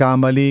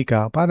nagkamali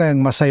ka, parang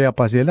masaya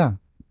pa sila.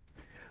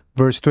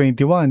 Verse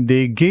 21,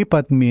 "They gape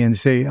at me and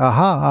say,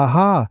 'Aha,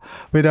 aha,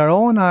 with our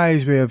own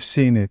eyes we have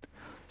seen it.'"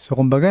 So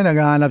kumbaga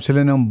naghahanap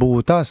sila ng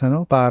butas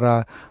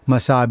para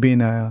masabi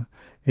na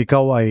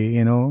ikaw ay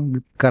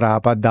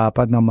karapat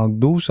dapat na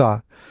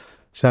magdusa.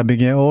 Sabi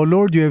niya, "O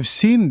Lord, you have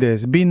seen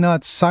this. Be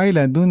not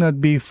silent. Do not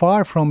be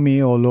far from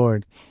me, O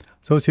Lord."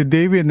 So si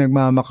David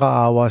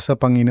nagmamakaawa sa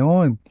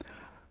Panginoon.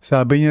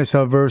 Sabi niya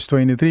sa verse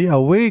 23,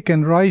 "Awake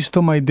and rise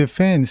to my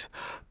defense.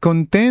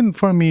 Contend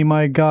for me,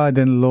 my God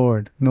and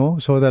Lord."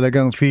 No? So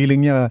talagang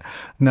feeling niya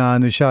na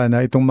na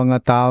itong mga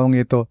taong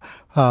ito,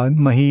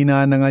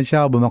 mahina na nga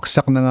siya,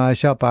 bumaksak na nga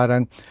siya,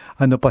 parang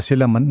pa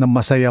sila,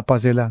 masaya pa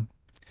sila.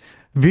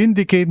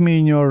 "Vindicate me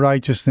in your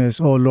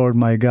righteousness, O Lord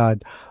my God.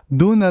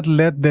 Do not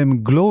let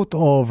them gloat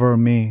over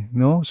me."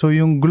 No? So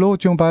yung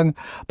gloat, yung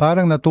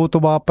parang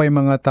natutuwa pa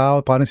yung mga tao,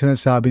 parang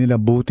sinasabi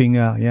nila, buti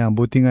nga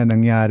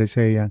nangyari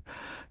sa yan.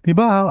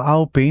 Diba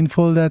how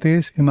painful that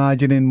is?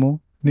 Imaginein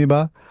mo,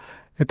 diba?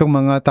 Itong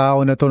mga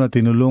tao na to na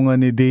tinulungan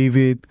ni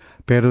David,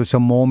 pero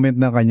sa moment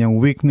na kanyang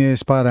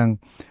weakness,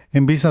 parang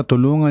imbis na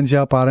tulungan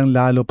siya, parang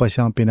lalo pa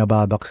siyang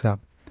pinababaksak.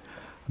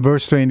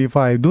 Verse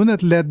 25, "Do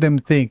not let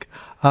them think,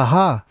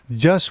 'Aha,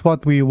 just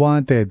what we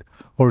wanted,'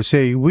 or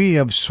say,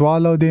 'We have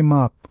swallowed him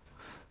up.'"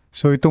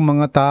 So itong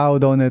mga tao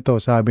daw na ito,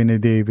 sabi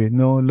ni David,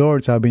 "No,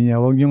 Lord," sabi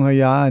niya, "huwag niyong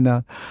hayaan na,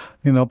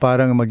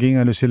 parang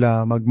maging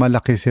sila,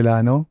 magmalaki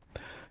sila, no?"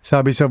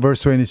 Sabi sa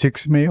verse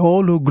 26, "May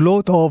all who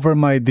gloat over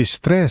my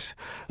distress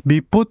be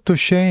put to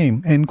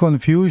shame and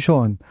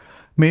confusion.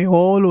 May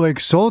all who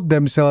exalt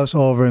themselves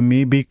over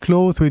me be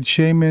clothed with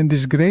shame and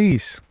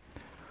disgrace."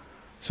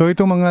 So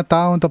itong mga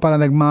taong to parang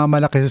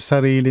nagmamalaki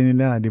sa sarili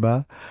nila, di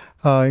ba?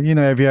 Have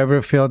you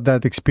ever felt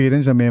that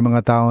experience na may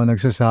mga tao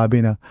nagsasabi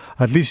na,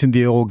 at least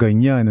hindi ako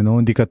ganyan,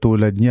 hindi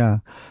katulad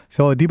niya.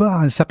 So di ba,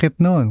 ang sakit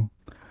nun.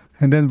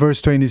 And then verse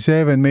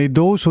 27, "May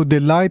those who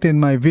delight in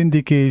my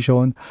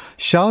vindication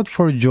shout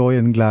for joy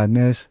and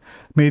gladness.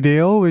 May they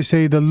always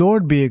say, 'The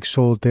Lord be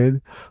exalted,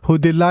 who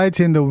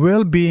delights in the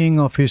well-being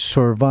of His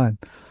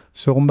servant.'"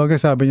 So kumbaga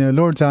sabi niya,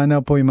 "Lord,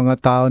 sana po yung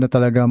mga tao na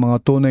talaga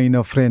mga tunay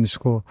na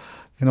friends ko,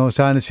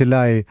 sana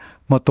sila ay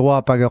matuwa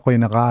pag ako'y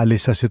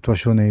nakaalis sa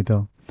sitwasyon na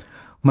ito.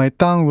 My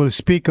tongue will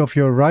speak of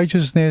your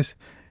righteousness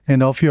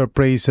and of your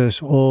praises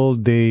all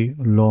day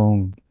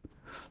long."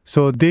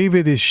 So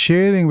David is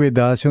sharing with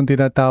us yung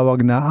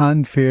tinatawag na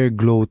unfair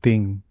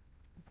gloating.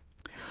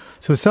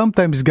 So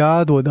sometimes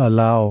God would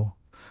allow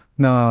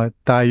na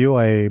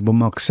tayo ay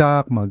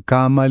bumagsak,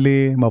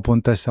 magkamali,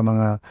 mapunta sa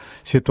mga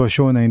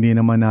sitwasyon na hindi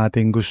naman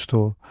natin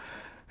gusto.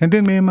 And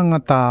then may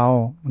mga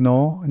tao,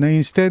 na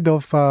instead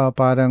of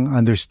parang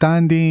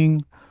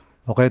understanding,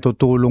 okay,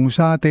 tutulong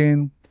sa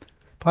atin,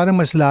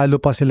 parang mas lalo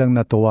pa silang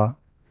natuwa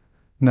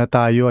na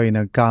tayo ay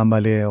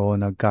nagkamali o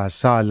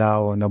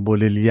nagkasala o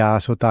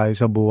nabulilyaso tayo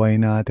sa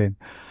buhay natin.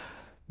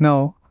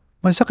 Now,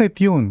 masakit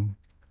yun.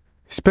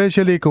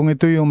 Especially kung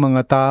ito yung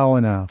mga tao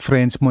na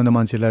friends mo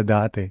naman sila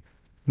dati.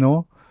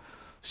 No?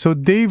 So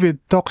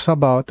David talks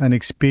about an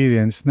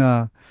experience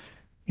na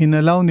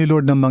inallow ni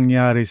Lord na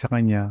mangyari sa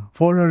kanya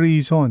for a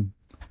reason.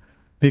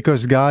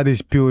 Because God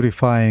is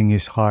purifying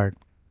his heart.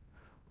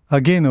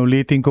 Again,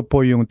 ulitin ko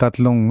po yung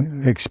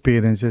tatlong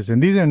experiences. And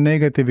these are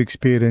negative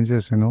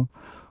experiences,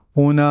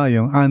 Una,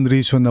 yung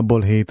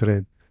unreasonable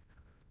hatred.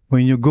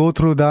 When you go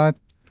through that,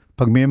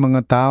 pag may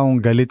mga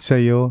taong galit sa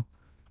iyo,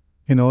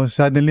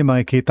 suddenly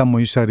makikita mo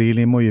yung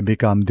sarili mo, you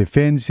become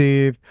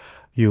defensive,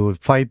 you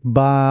fight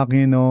back,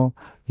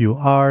 you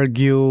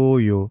argue,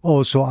 you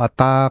also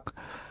attack.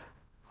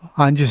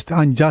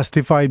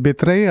 Unjustified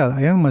betrayal.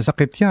 Ayan,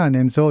 masakit yan.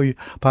 And so,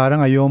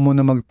 parang ayaw mo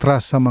na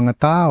mag-trust sa mga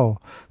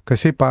tao.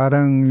 Kasi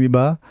parang, di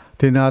ba,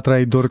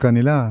 tinatraidor ka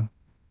nila.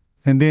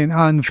 And then,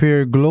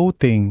 unfair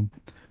gloating.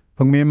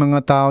 Pag may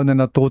mga tao na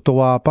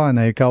natutuwa pa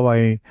na ikaw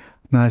ay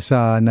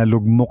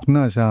nalugmok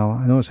na sa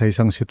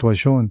isang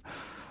sitwasyon.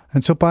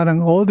 And so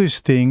parang all these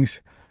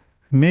things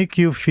make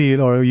you feel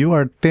or you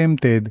are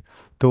tempted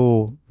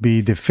to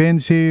be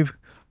defensive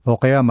o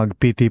kaya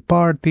mag-pity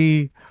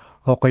party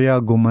o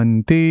kaya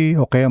gumanti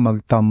o kaya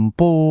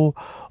magtampo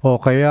o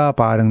kaya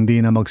parang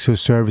di na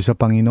magsuserve sa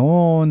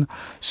Panginoon.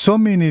 So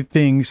many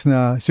things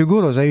na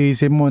siguro sa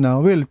isip mo na,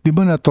 well, di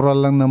ba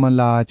natural lang naman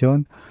lahat yun?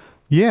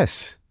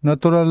 Yes,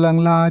 natural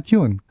lang lahat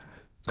yun.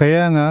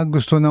 Kaya nga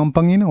gusto ng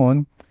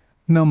Panginoon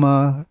na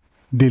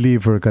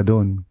ma-deliver ka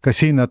doon.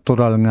 Kasi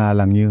natural nga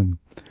lang yun.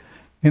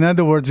 In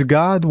other words,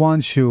 God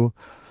wants you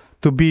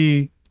to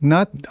be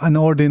not an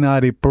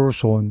ordinary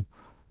person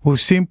who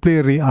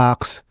simply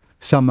reacts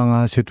sa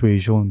mga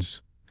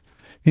situations.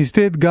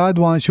 Instead, God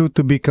wants you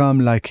to become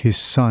like His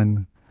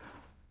Son.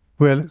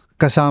 Well,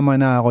 kasama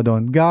na ako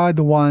doon. God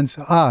wants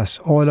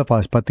us, all of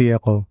us, pati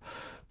ako,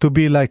 to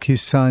be like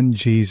His Son,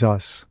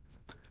 Jesus.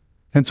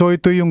 And so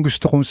ito yung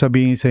gusto kong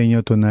sabihin sa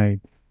inyo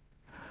tonight.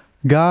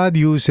 God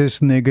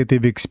uses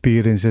negative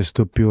experiences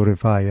to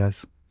purify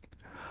us.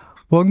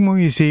 Huwag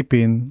mong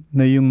isipin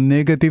na yung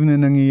negative na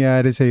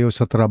nangyayari sa iyo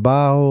sa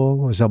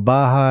trabaho, o sa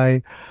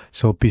bahay,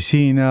 sa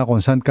opisina, kung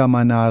saan ka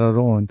man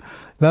naroon,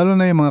 lalo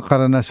na yung mga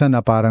karanasan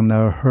na parang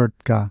na-hurt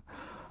ka.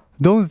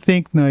 Don't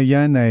think na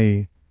yan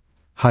ay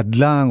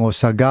hadlang o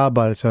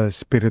sagabal sa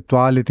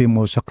spirituality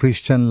mo, sa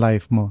Christian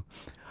life mo.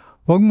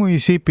 Huwag mo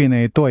isipin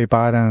na ito ay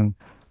parang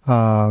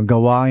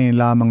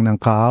gawain lamang ng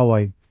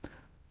kaaway.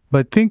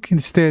 But think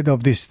instead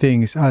of these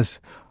things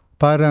as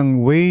parang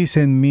ways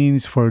and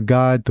means for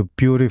God to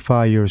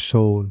purify your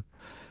soul.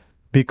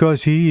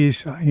 Because He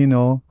is,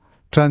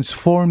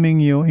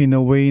 transforming you in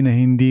a way na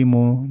hindi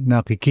mo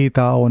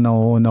nakikita o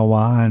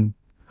nauunawaan.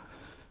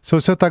 So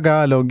sa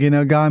Tagalog,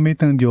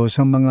 ginagamit ng Diyos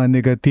ang mga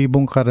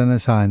negatibong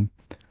karanasan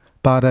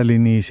para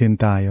linisin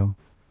tayo.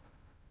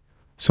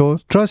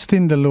 So trust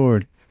in the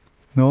Lord.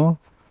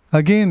 No?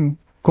 Again,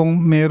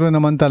 kung meron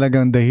naman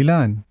talagang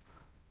dahilan.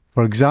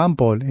 For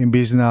example,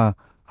 imbis na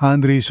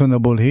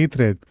unreasonable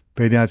hatred,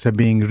 pwede natin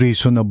sabihing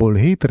reasonable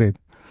hatred.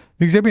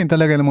 Ibig sabihin,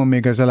 talaga namang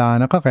may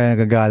kasalanan ka kaya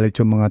nagagalit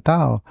yung mga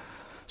tao.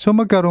 So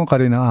magkaroon ka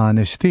rin ng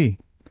honesty.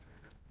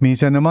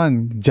 Minsan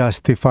naman,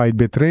 justified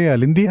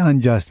betrayal. Hindi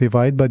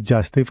unjustified but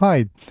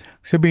justified.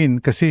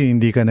 Sabihin, kasi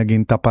hindi ka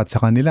naging tapat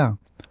sa kanila.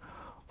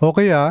 O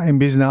kaya,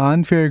 imbis na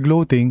unfair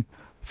gloating,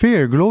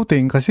 fair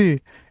gloating kasi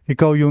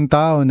ikaw yung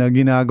tao na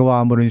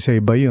ginagawa mo rin sa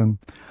iba yun.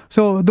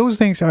 So those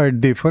things are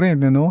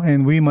different,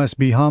 and we must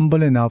be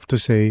humble enough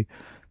to say,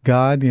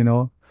 God,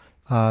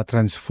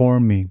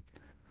 transform me.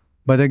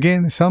 But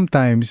again,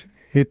 sometimes,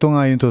 ito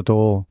nga yung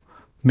totoo.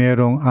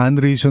 Merong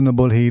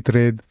unreasonable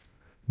hatred,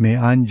 may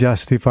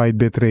unjustified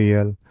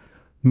betrayal,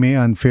 may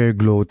unfair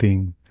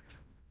gloating.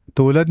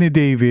 Tulad ni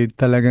David,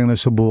 talagang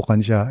nasubukan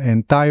siya,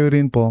 and tayo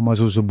rin po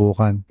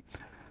masusubukan.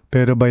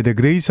 Pero by the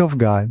grace of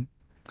God,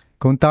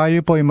 kung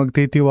tayo po ay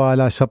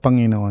magtitiwala sa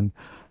Panginoon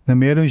na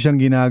meron siyang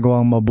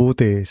ginagawang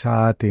mabuti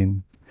sa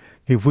atin,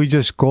 if we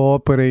just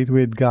cooperate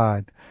with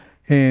God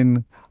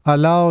and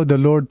allow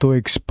the Lord to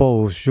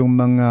expose yung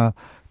mga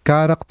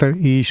character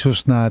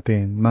issues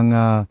natin,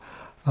 mga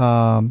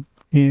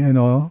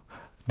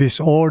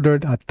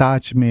disordered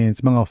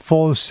attachments, mga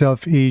false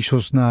self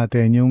issues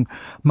natin, yung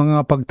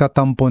mga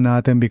pagtatampo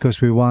natin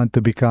because we want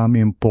to become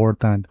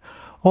important.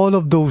 All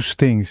of those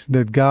things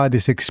that God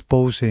is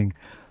exposing,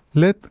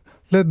 let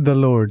the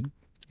Lord,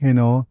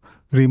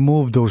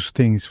 remove those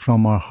things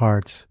from our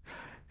hearts.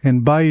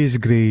 And by His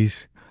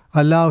grace,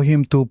 allow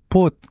Him to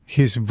put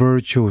His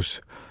virtues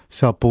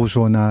sa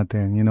puso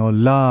natin.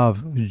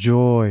 Love,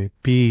 joy,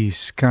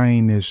 peace,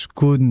 kindness,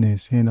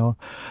 goodness,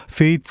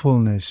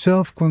 faithfulness,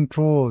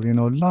 self-control,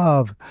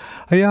 love.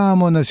 Hayaan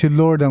mo na si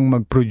Lord ang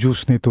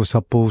mag-produce nito sa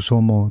puso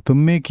mo to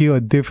make you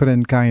a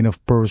different kind of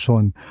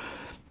person.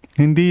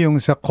 Hindi yung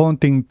sa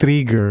konting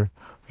trigger,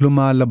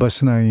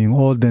 lumalabas na yung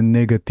all the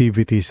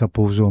negativity sa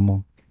puso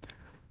mo.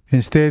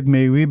 Instead,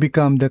 may we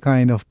become the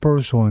kind of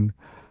person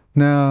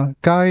na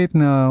kahit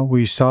na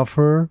we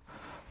suffer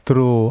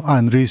through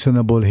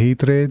unreasonable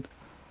hatred,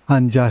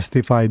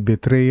 unjustified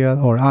betrayal,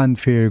 or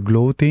unfair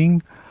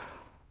gloating,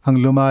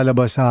 ang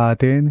lumalabas sa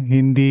atin,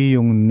 hindi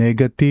yung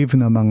negative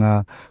na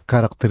mga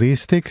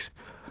characteristics,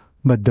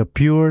 but the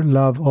pure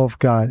love of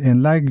God. And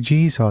like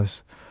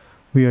Jesus,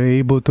 we are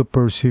able to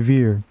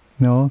persevere,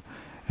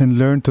 and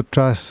learn to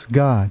trust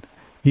God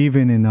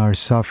even in our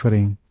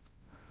suffering.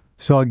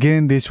 So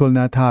again, this will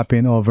not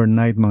happen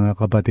overnight,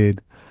 mga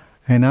kapatid.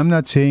 And I'm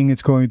not saying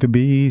it's going to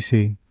be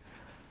easy.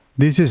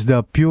 This is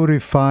the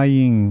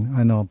purifying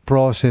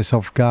process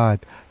of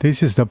God.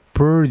 This is the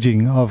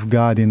purging of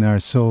God in our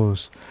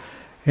souls.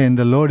 And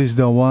the Lord is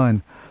the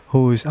one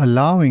who is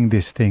allowing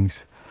these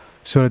things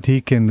so that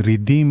He can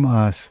redeem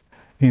us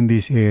in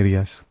these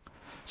areas.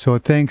 So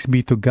thanks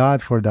be to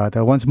God for that.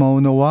 Once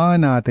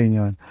maunawaan natin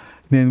yon,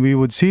 then we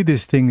would see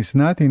these things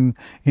not in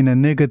a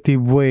negative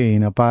way,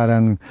 na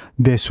parang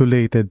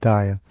desolated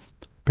tayo.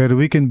 Pero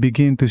we can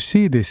begin to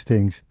see these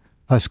things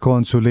as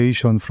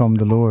consolation from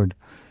the Lord,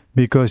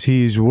 because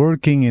He is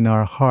working in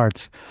our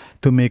hearts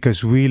to make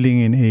us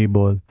willing and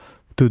able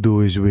to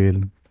do His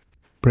will.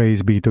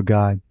 Praise be to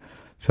God.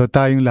 So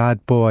tayong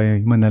lahat po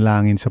ay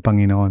manalangin sa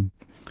Panginoon.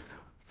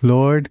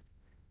 Lord,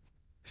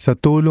 sa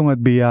tulong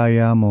at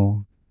biyaya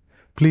mo,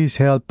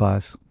 please help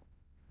us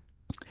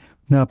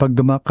na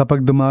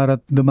kapag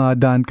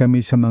dumadaan kami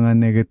sa mga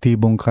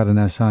negatibong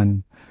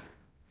karanasan,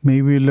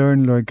 may we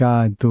learn, Lord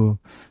God, to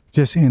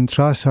just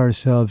entrust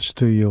ourselves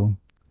to you.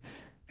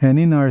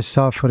 And in our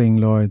suffering,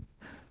 Lord,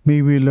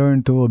 may we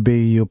learn to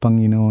obey you,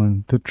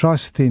 Panginoon, to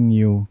trust in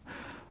you,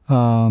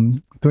 to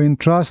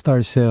entrust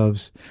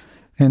ourselves,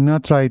 and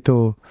not try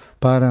to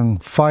parang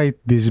fight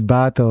these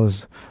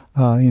battles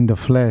in the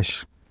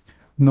flesh,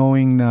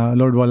 knowing na,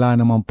 Lord, wala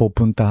namang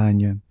pupuntahan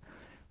yan.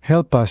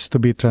 Help us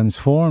to be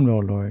transformed, O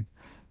Lord,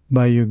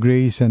 by your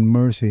grace and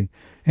mercy.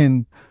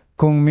 And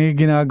kung may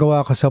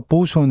ginagawa ka sa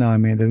puso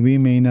namin that we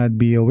may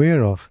not be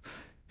aware of,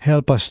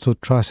 help us to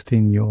trust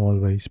in you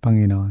always,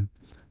 Panginoon.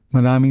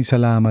 Maraming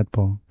salamat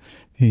po.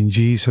 In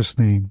Jesus'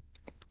 name,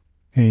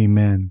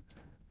 amen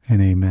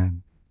and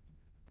amen.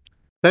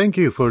 Thank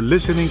you for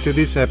listening to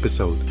this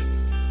episode.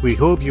 We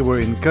hope you were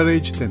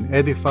encouraged and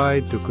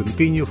edified to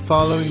continue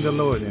following the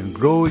Lord and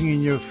growing in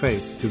your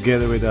faith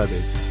together with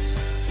others.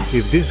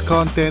 If this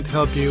content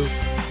helped you,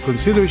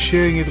 consider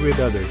sharing it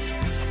with others.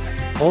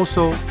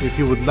 Also, if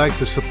you would like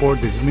to support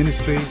this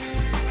ministry,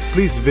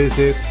 please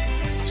visit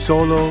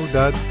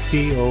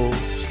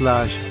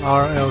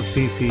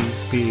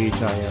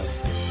solo.to/RLCCPHIL.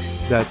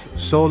 That's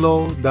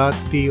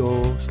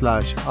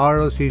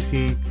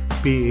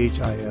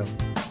solo.to/RLCCPHIL.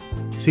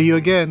 See you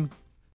again.